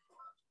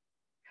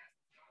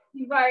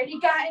 You've already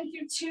gotten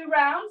through 2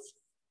 rounds.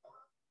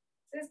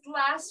 This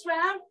last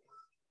round,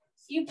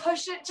 you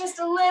push it just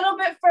a little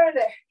bit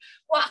further.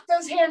 Walk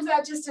those hands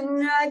out just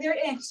another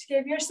inch.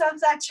 Give yourself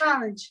that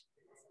challenge.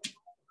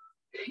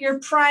 You're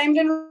primed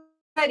and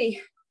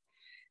ready.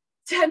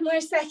 10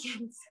 more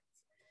seconds.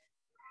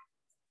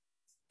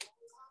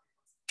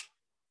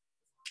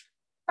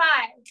 5,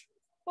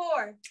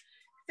 4,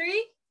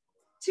 3,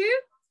 2,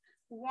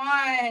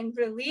 1.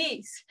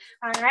 Release.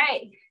 All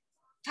right.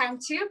 Time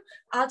to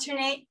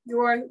alternate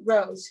your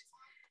rows.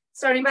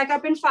 Starting back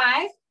up in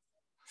 5,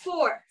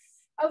 4.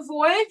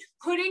 Avoid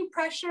putting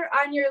pressure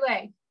on your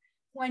leg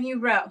when you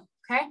row,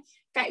 okay?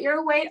 Get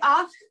your weight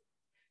off.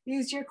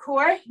 Use your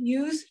core.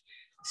 Use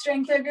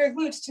strength of your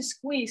glutes to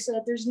squeeze so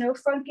that there's no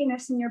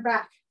funkiness in your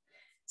back.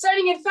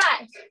 Starting in 5,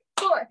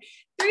 4,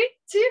 3,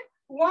 2,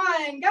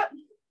 1. Go.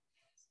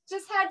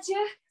 Just had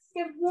to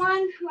give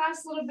one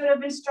last little bit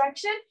of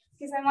instruction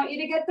because I want you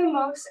to get the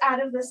most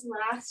out of this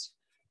last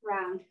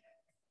round.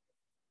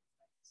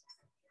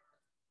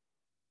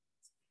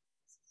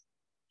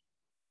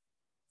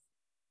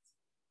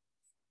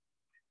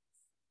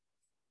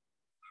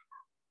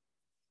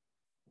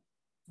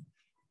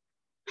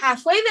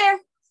 Halfway there.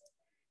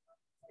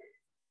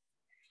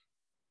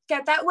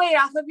 Get that weight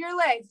off of your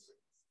leg.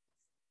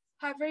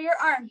 Hover your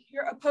arm,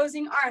 your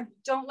opposing arm.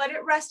 Don't let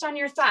it rest on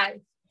your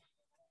thigh.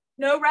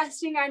 No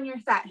resting on your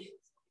thigh.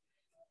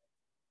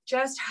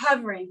 Just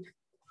hovering.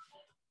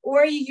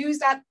 Or you use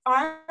that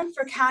arm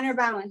for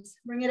counterbalance.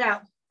 Bring it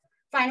out.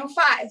 Final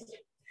 5,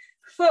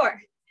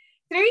 4,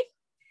 3,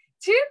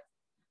 2,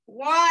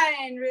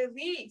 1.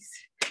 Release.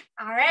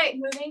 All right,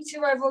 moving to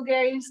our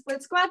Bulgarian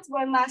split squats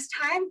one last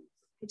time.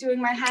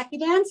 Doing my happy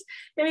dance.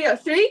 Here we go.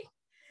 3,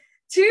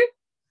 2,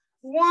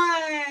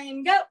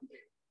 1. Go.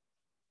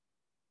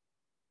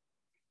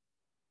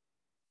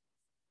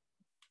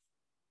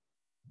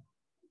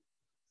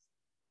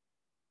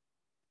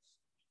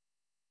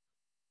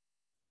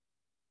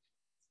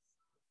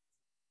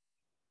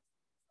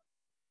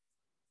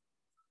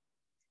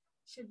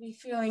 Should be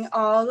feeling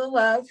all the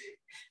love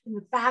in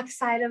the back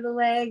side of the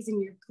legs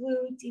and your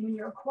glutes, even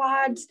your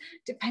quads,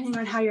 depending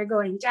on how you're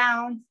going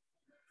down.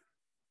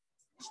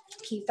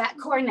 Keep that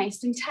core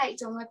nice and tight.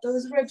 Don't let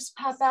those ribs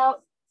pop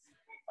out.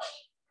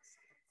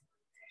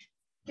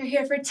 You're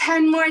here for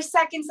 10 more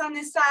seconds on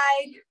this side.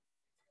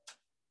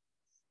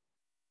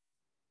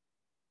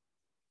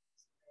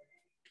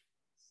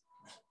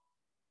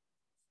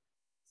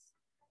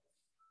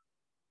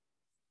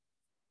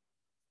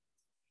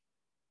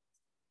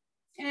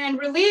 And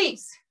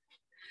release.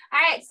 All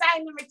right,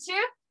 side number 2.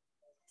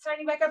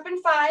 Starting back up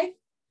in 5,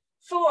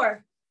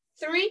 4,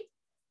 3,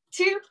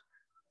 2,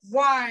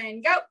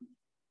 1. Go.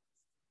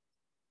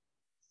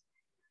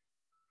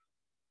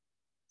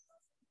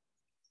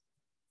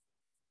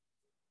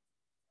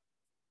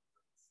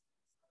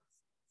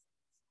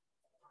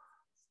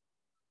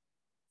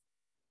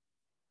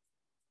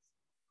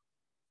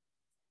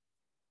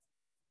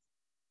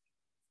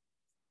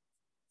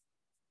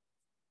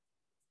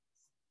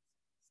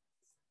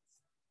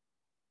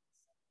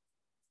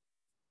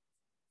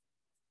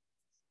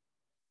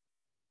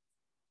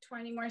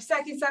 20 more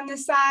seconds on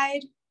this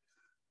side.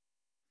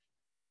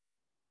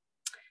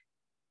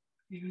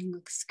 Everything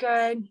looks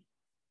good.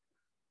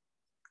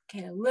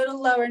 Get a little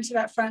lower into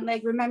that front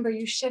leg. Remember,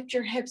 you shift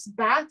your hips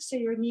back so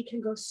your knee can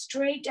go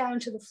straight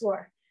down to the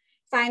floor.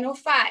 Final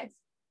 5,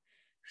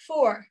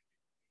 4,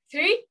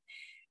 3,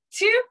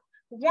 2,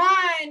 1.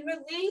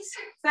 Release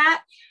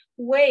that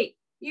weight.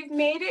 You've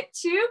made it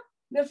to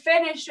the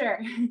finisher.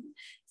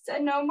 So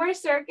no more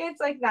circuits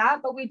like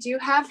that, but we do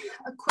have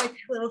a quick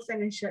little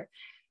finisher.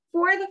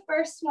 For the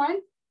first one,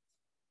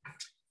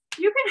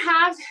 you can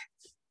have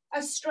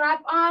a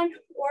strap on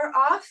or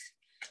off,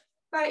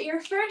 but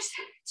your first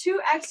 2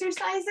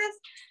 exercises,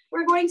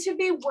 we're going to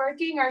be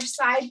working our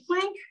side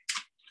plank.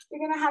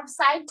 You're gonna have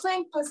side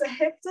plank plus a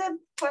hip dip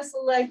plus a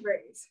leg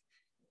raise.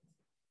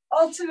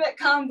 Ultimate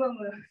combo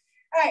move.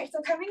 All right,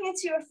 so coming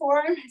into a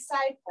forearm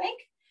side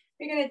plank,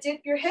 you're gonna dip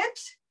your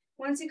hips.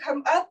 Once you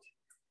come up,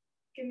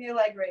 give me a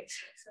leg raise.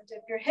 So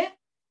dip your hip,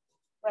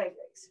 leg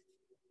raise.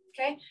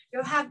 Okay,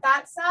 you'll have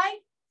that side,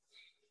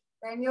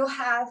 then you'll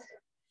have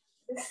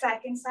the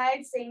second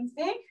side, same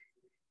thing.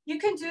 You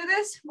can do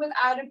this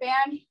without a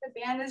band. The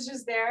band is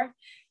just there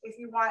if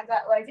you want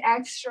that like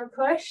extra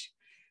push.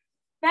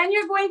 Then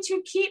you're going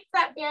to keep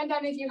that band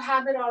on if you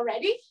have it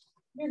already.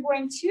 You're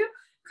going to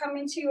come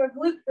into a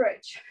glute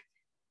bridge.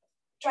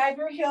 Drive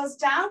your heels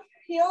down.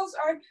 Heels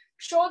are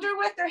shoulder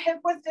width or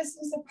hip width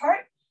distance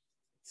apart.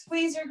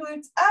 Squeeze your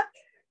glutes up.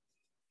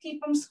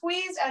 Keep them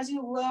squeezed as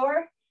you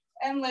lower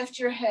and lift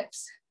your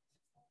hips.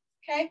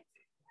 Okay?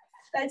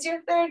 That's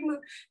your third move.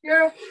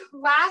 Your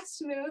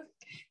last move,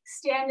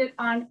 stand it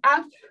on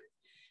up.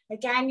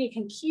 Again, you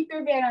can keep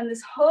your band on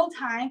this whole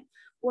time,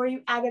 or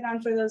you add it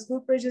on for those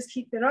glute bridges,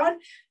 keep it on,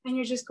 and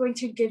you're just going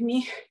to give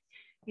me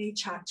a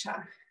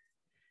cha-cha.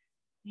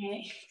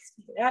 Okay,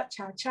 speed it up,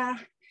 cha-cha.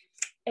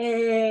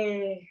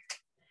 Hey.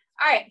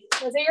 All right,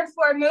 those are your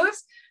 4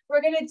 moves.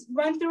 We're gonna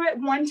run through it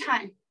one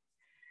time.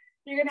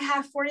 You're gonna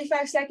have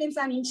 45 seconds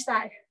on each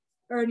side,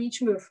 or on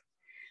each move.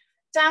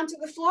 Down to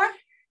the floor.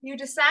 You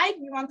decide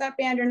you want that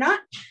band or not.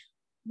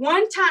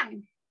 One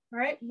time, all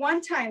right? One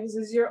time. This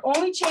is your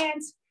only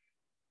chance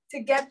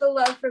to get the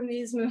love from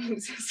these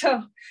moves.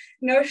 So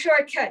no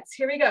shortcuts.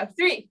 Here we go.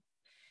 3,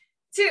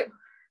 2,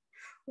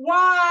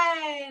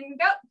 1,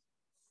 go.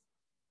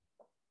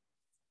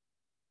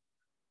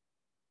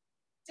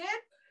 Dip,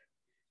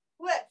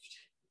 lift,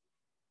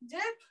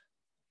 dip,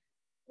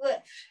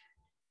 lift.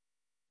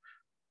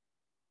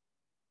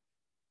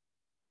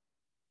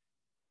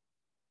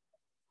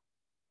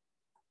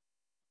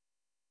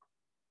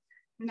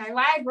 And I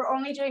lied, we're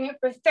only doing it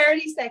for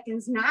 30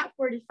 seconds, not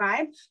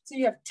 45. So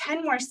you have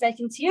 10 more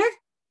seconds here.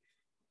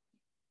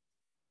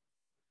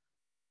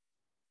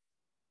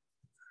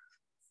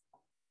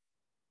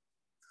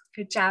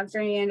 Good job,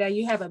 Fernanda.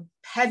 You have a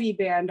heavy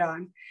band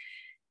on.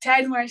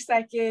 10 more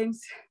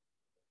seconds.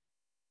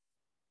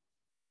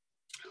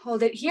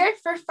 Hold it here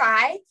for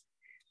 5,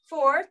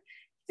 4,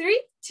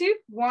 3, 2,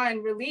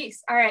 1.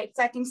 Release. All right,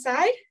 second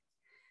side.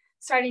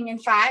 Starting in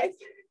 5,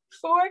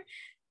 4,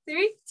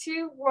 3,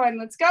 2, 1.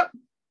 Let's go.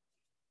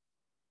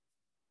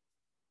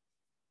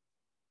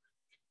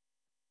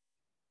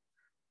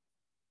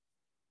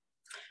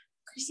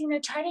 Christina,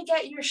 try to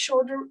get your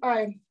shoulder,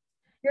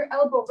 your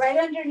elbow right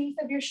underneath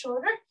of your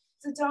shoulder.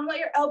 So don't let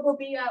your elbow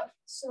be out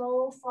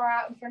so far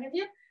out in front of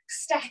you.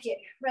 Stack it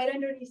right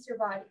underneath your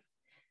body.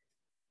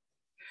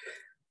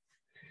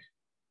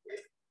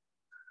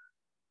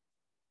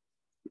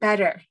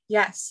 Better,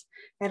 yes.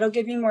 That'll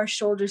give you more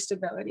shoulder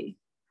stability.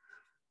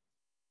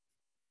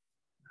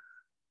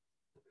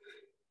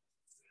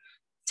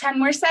 10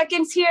 more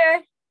seconds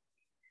here.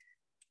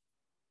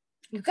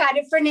 You got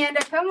it,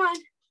 Fernanda, come on.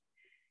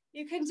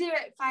 You can do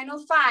it. Final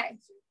 5,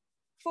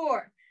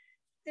 4,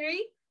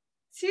 3,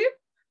 2,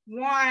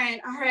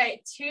 1. All right,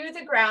 to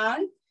the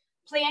ground.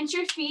 Plant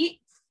your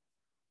feet,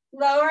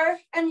 lower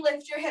and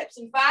lift your hips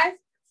in 5,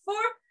 4,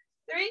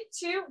 3,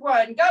 2,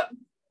 1, go.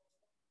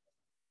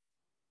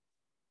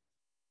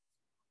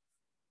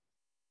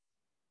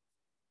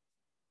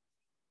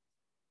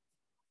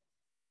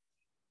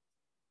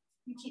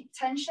 You keep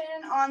tension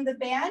on the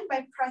band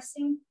by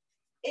pressing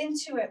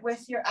into it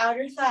with your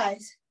outer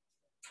thighs.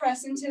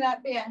 Press into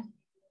that band.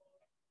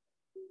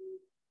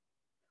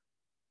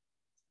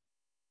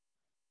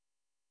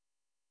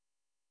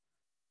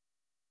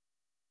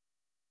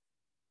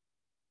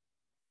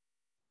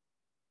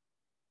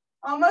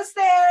 Almost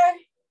there.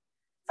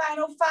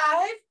 Final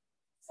 5,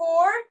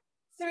 4,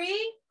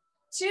 3,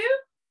 2,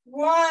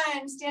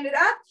 1. Stand it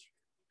up.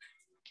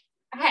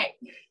 All right,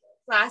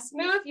 last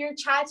move, your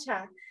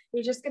cha-cha.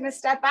 You're just gonna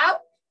step out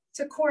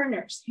to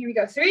corners. Here we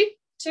go, 3,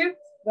 2,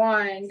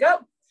 1,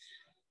 go.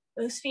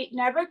 Those feet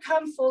never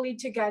come fully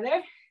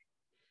together.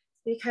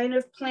 They kind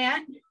of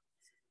plant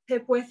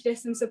hip width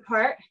distance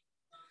apart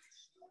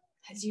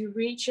as you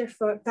reach your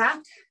foot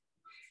back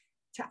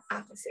to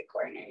opposite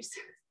corners.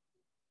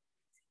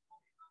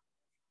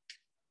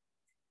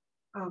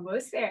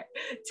 Almost there.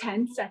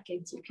 10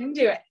 seconds, you can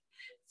do it.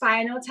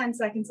 Final 10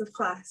 seconds of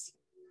class.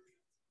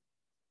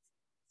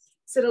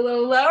 Sit a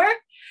little lower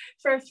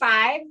for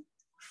 5,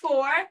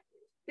 4,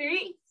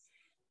 3,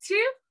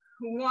 2,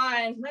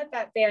 1. Let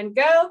that band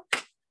go.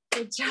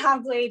 Good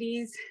job,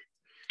 ladies.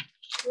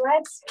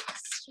 Let's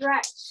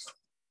stretch.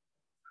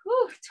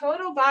 Whew,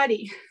 total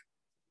body.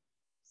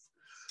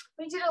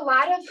 We did a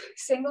lot of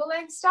single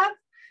leg stuff,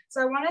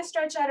 so I want to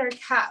stretch out our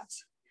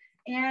calves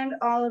and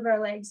all of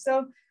our legs.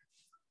 So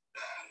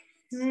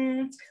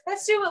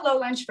let's do a low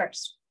lunge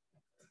first.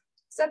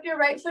 Step your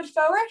right foot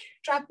forward,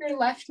 drop your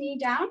left knee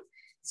down,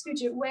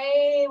 scooch it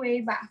way,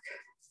 way back.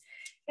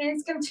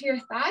 Hands come to your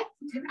thigh.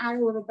 You can add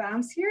a little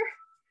bounce here.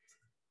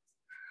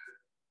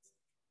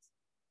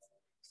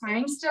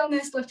 Find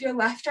stillness, lift your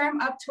left arm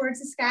up towards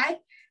the sky,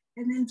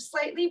 and then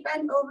slightly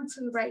bend over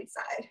to the right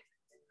side.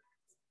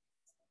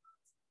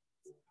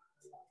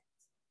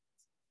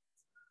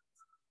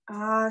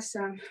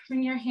 Awesome.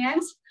 Bring your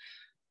hands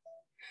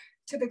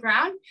to the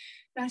ground.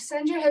 Now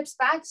send your hips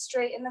back,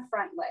 straight in the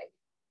front leg.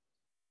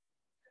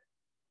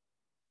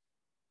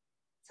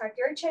 Tuck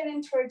your chin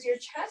in towards your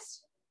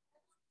chest.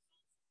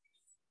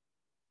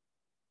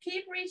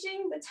 Keep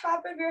reaching the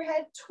top of your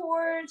head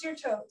towards your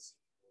toes.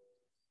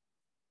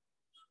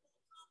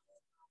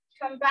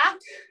 Come back.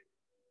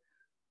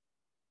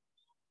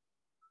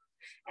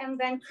 And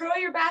then curl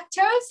your back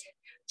toes,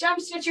 jump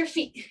stitch your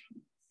feet.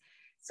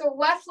 So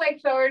left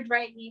leg forward,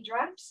 right knee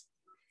drops.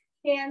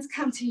 Hands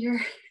come to your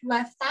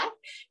left thigh.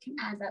 You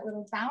can add that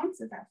little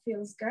bounce if that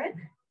feels good.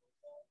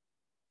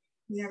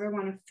 You never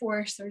want to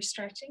force or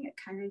stretching. It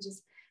kind of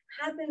just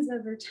happens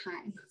over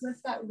time. Lift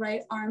that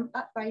right arm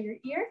up by your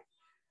ear.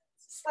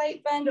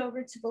 Slight bend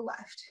over to the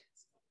left.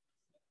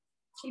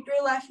 Keep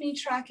your left knee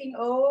tracking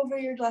over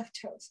your left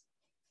toes.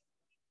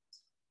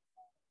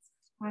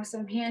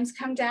 Awesome. Hands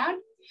come down.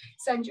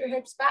 Send your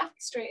hips back,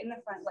 straight in the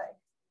front leg.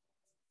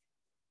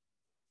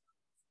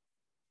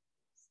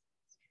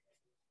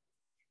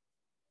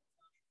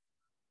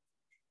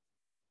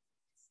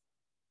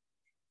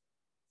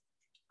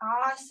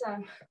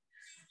 Awesome.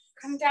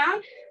 Come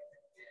down.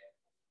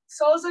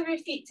 Soles of your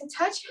feet to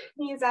touch,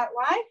 knees out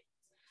wide.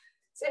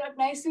 Sit up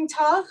nice and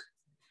tall.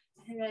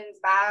 And then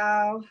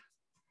bow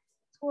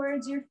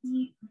towards your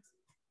feet.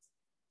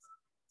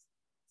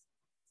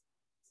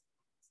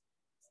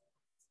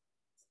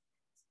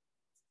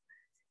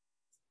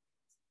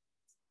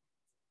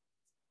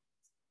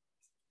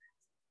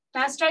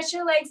 Now stretch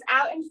your legs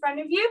out in front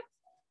of you.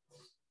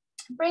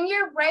 Bring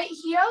your right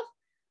heel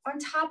on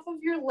top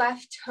of your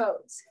left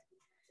toes.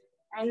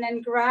 And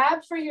then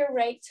grab for your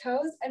right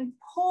toes and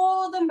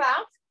pull them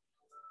back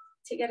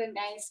to get a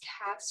nice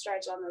calf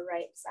stretch on the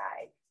right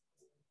side.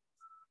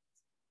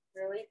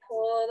 Really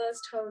pull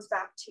those toes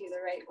back to the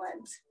right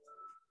ones.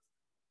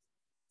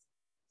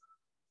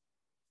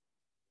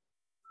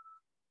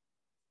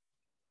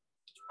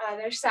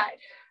 Other side.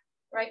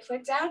 Right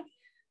foot down,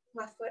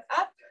 left foot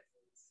up.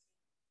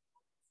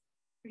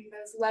 Bring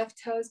those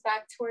left toes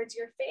back towards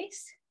your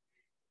face,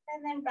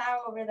 and then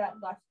bow over that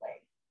left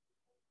leg.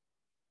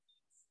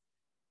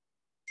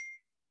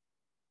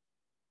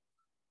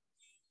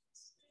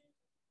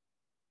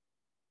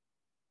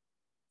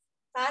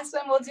 Last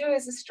one we'll do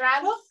is a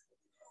straddle.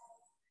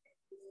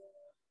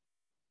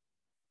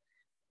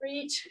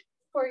 Reach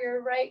for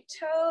your right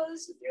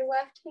toes with your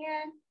left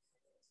hand.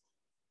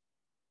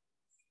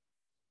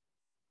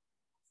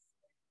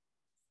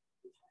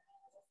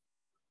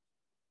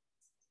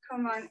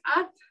 Come on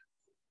up.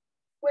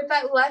 With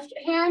that left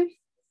hand,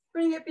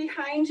 bring it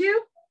behind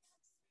you.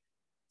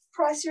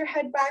 Press your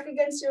head back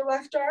against your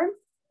left arm.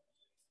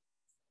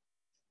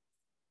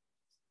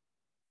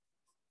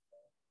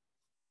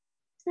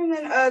 And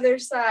then other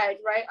side,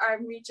 right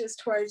arm reaches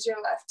towards your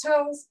left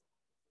toes.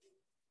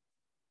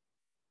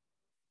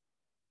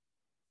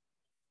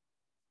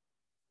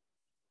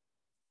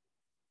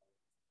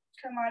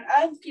 Come on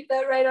up, keep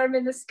that right arm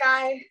in the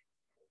sky.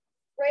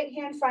 Right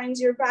hand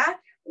finds your back.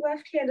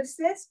 Left hand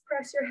assists,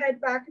 press your head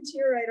back into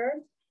your right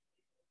arm.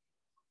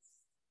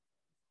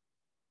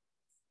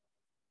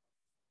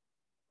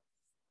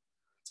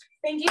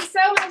 Thank you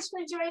so much for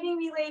joining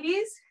me,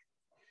 ladies.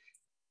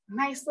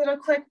 Nice little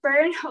quick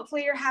burn.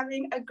 Hopefully you're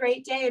having a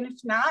great day. And if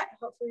not,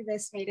 hopefully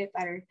this made it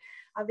better.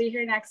 I'll be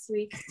here next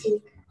week.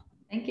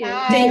 Thank you.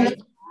 Bye.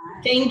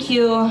 Thank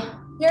you.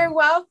 You're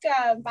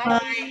welcome. Bye.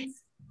 Bye.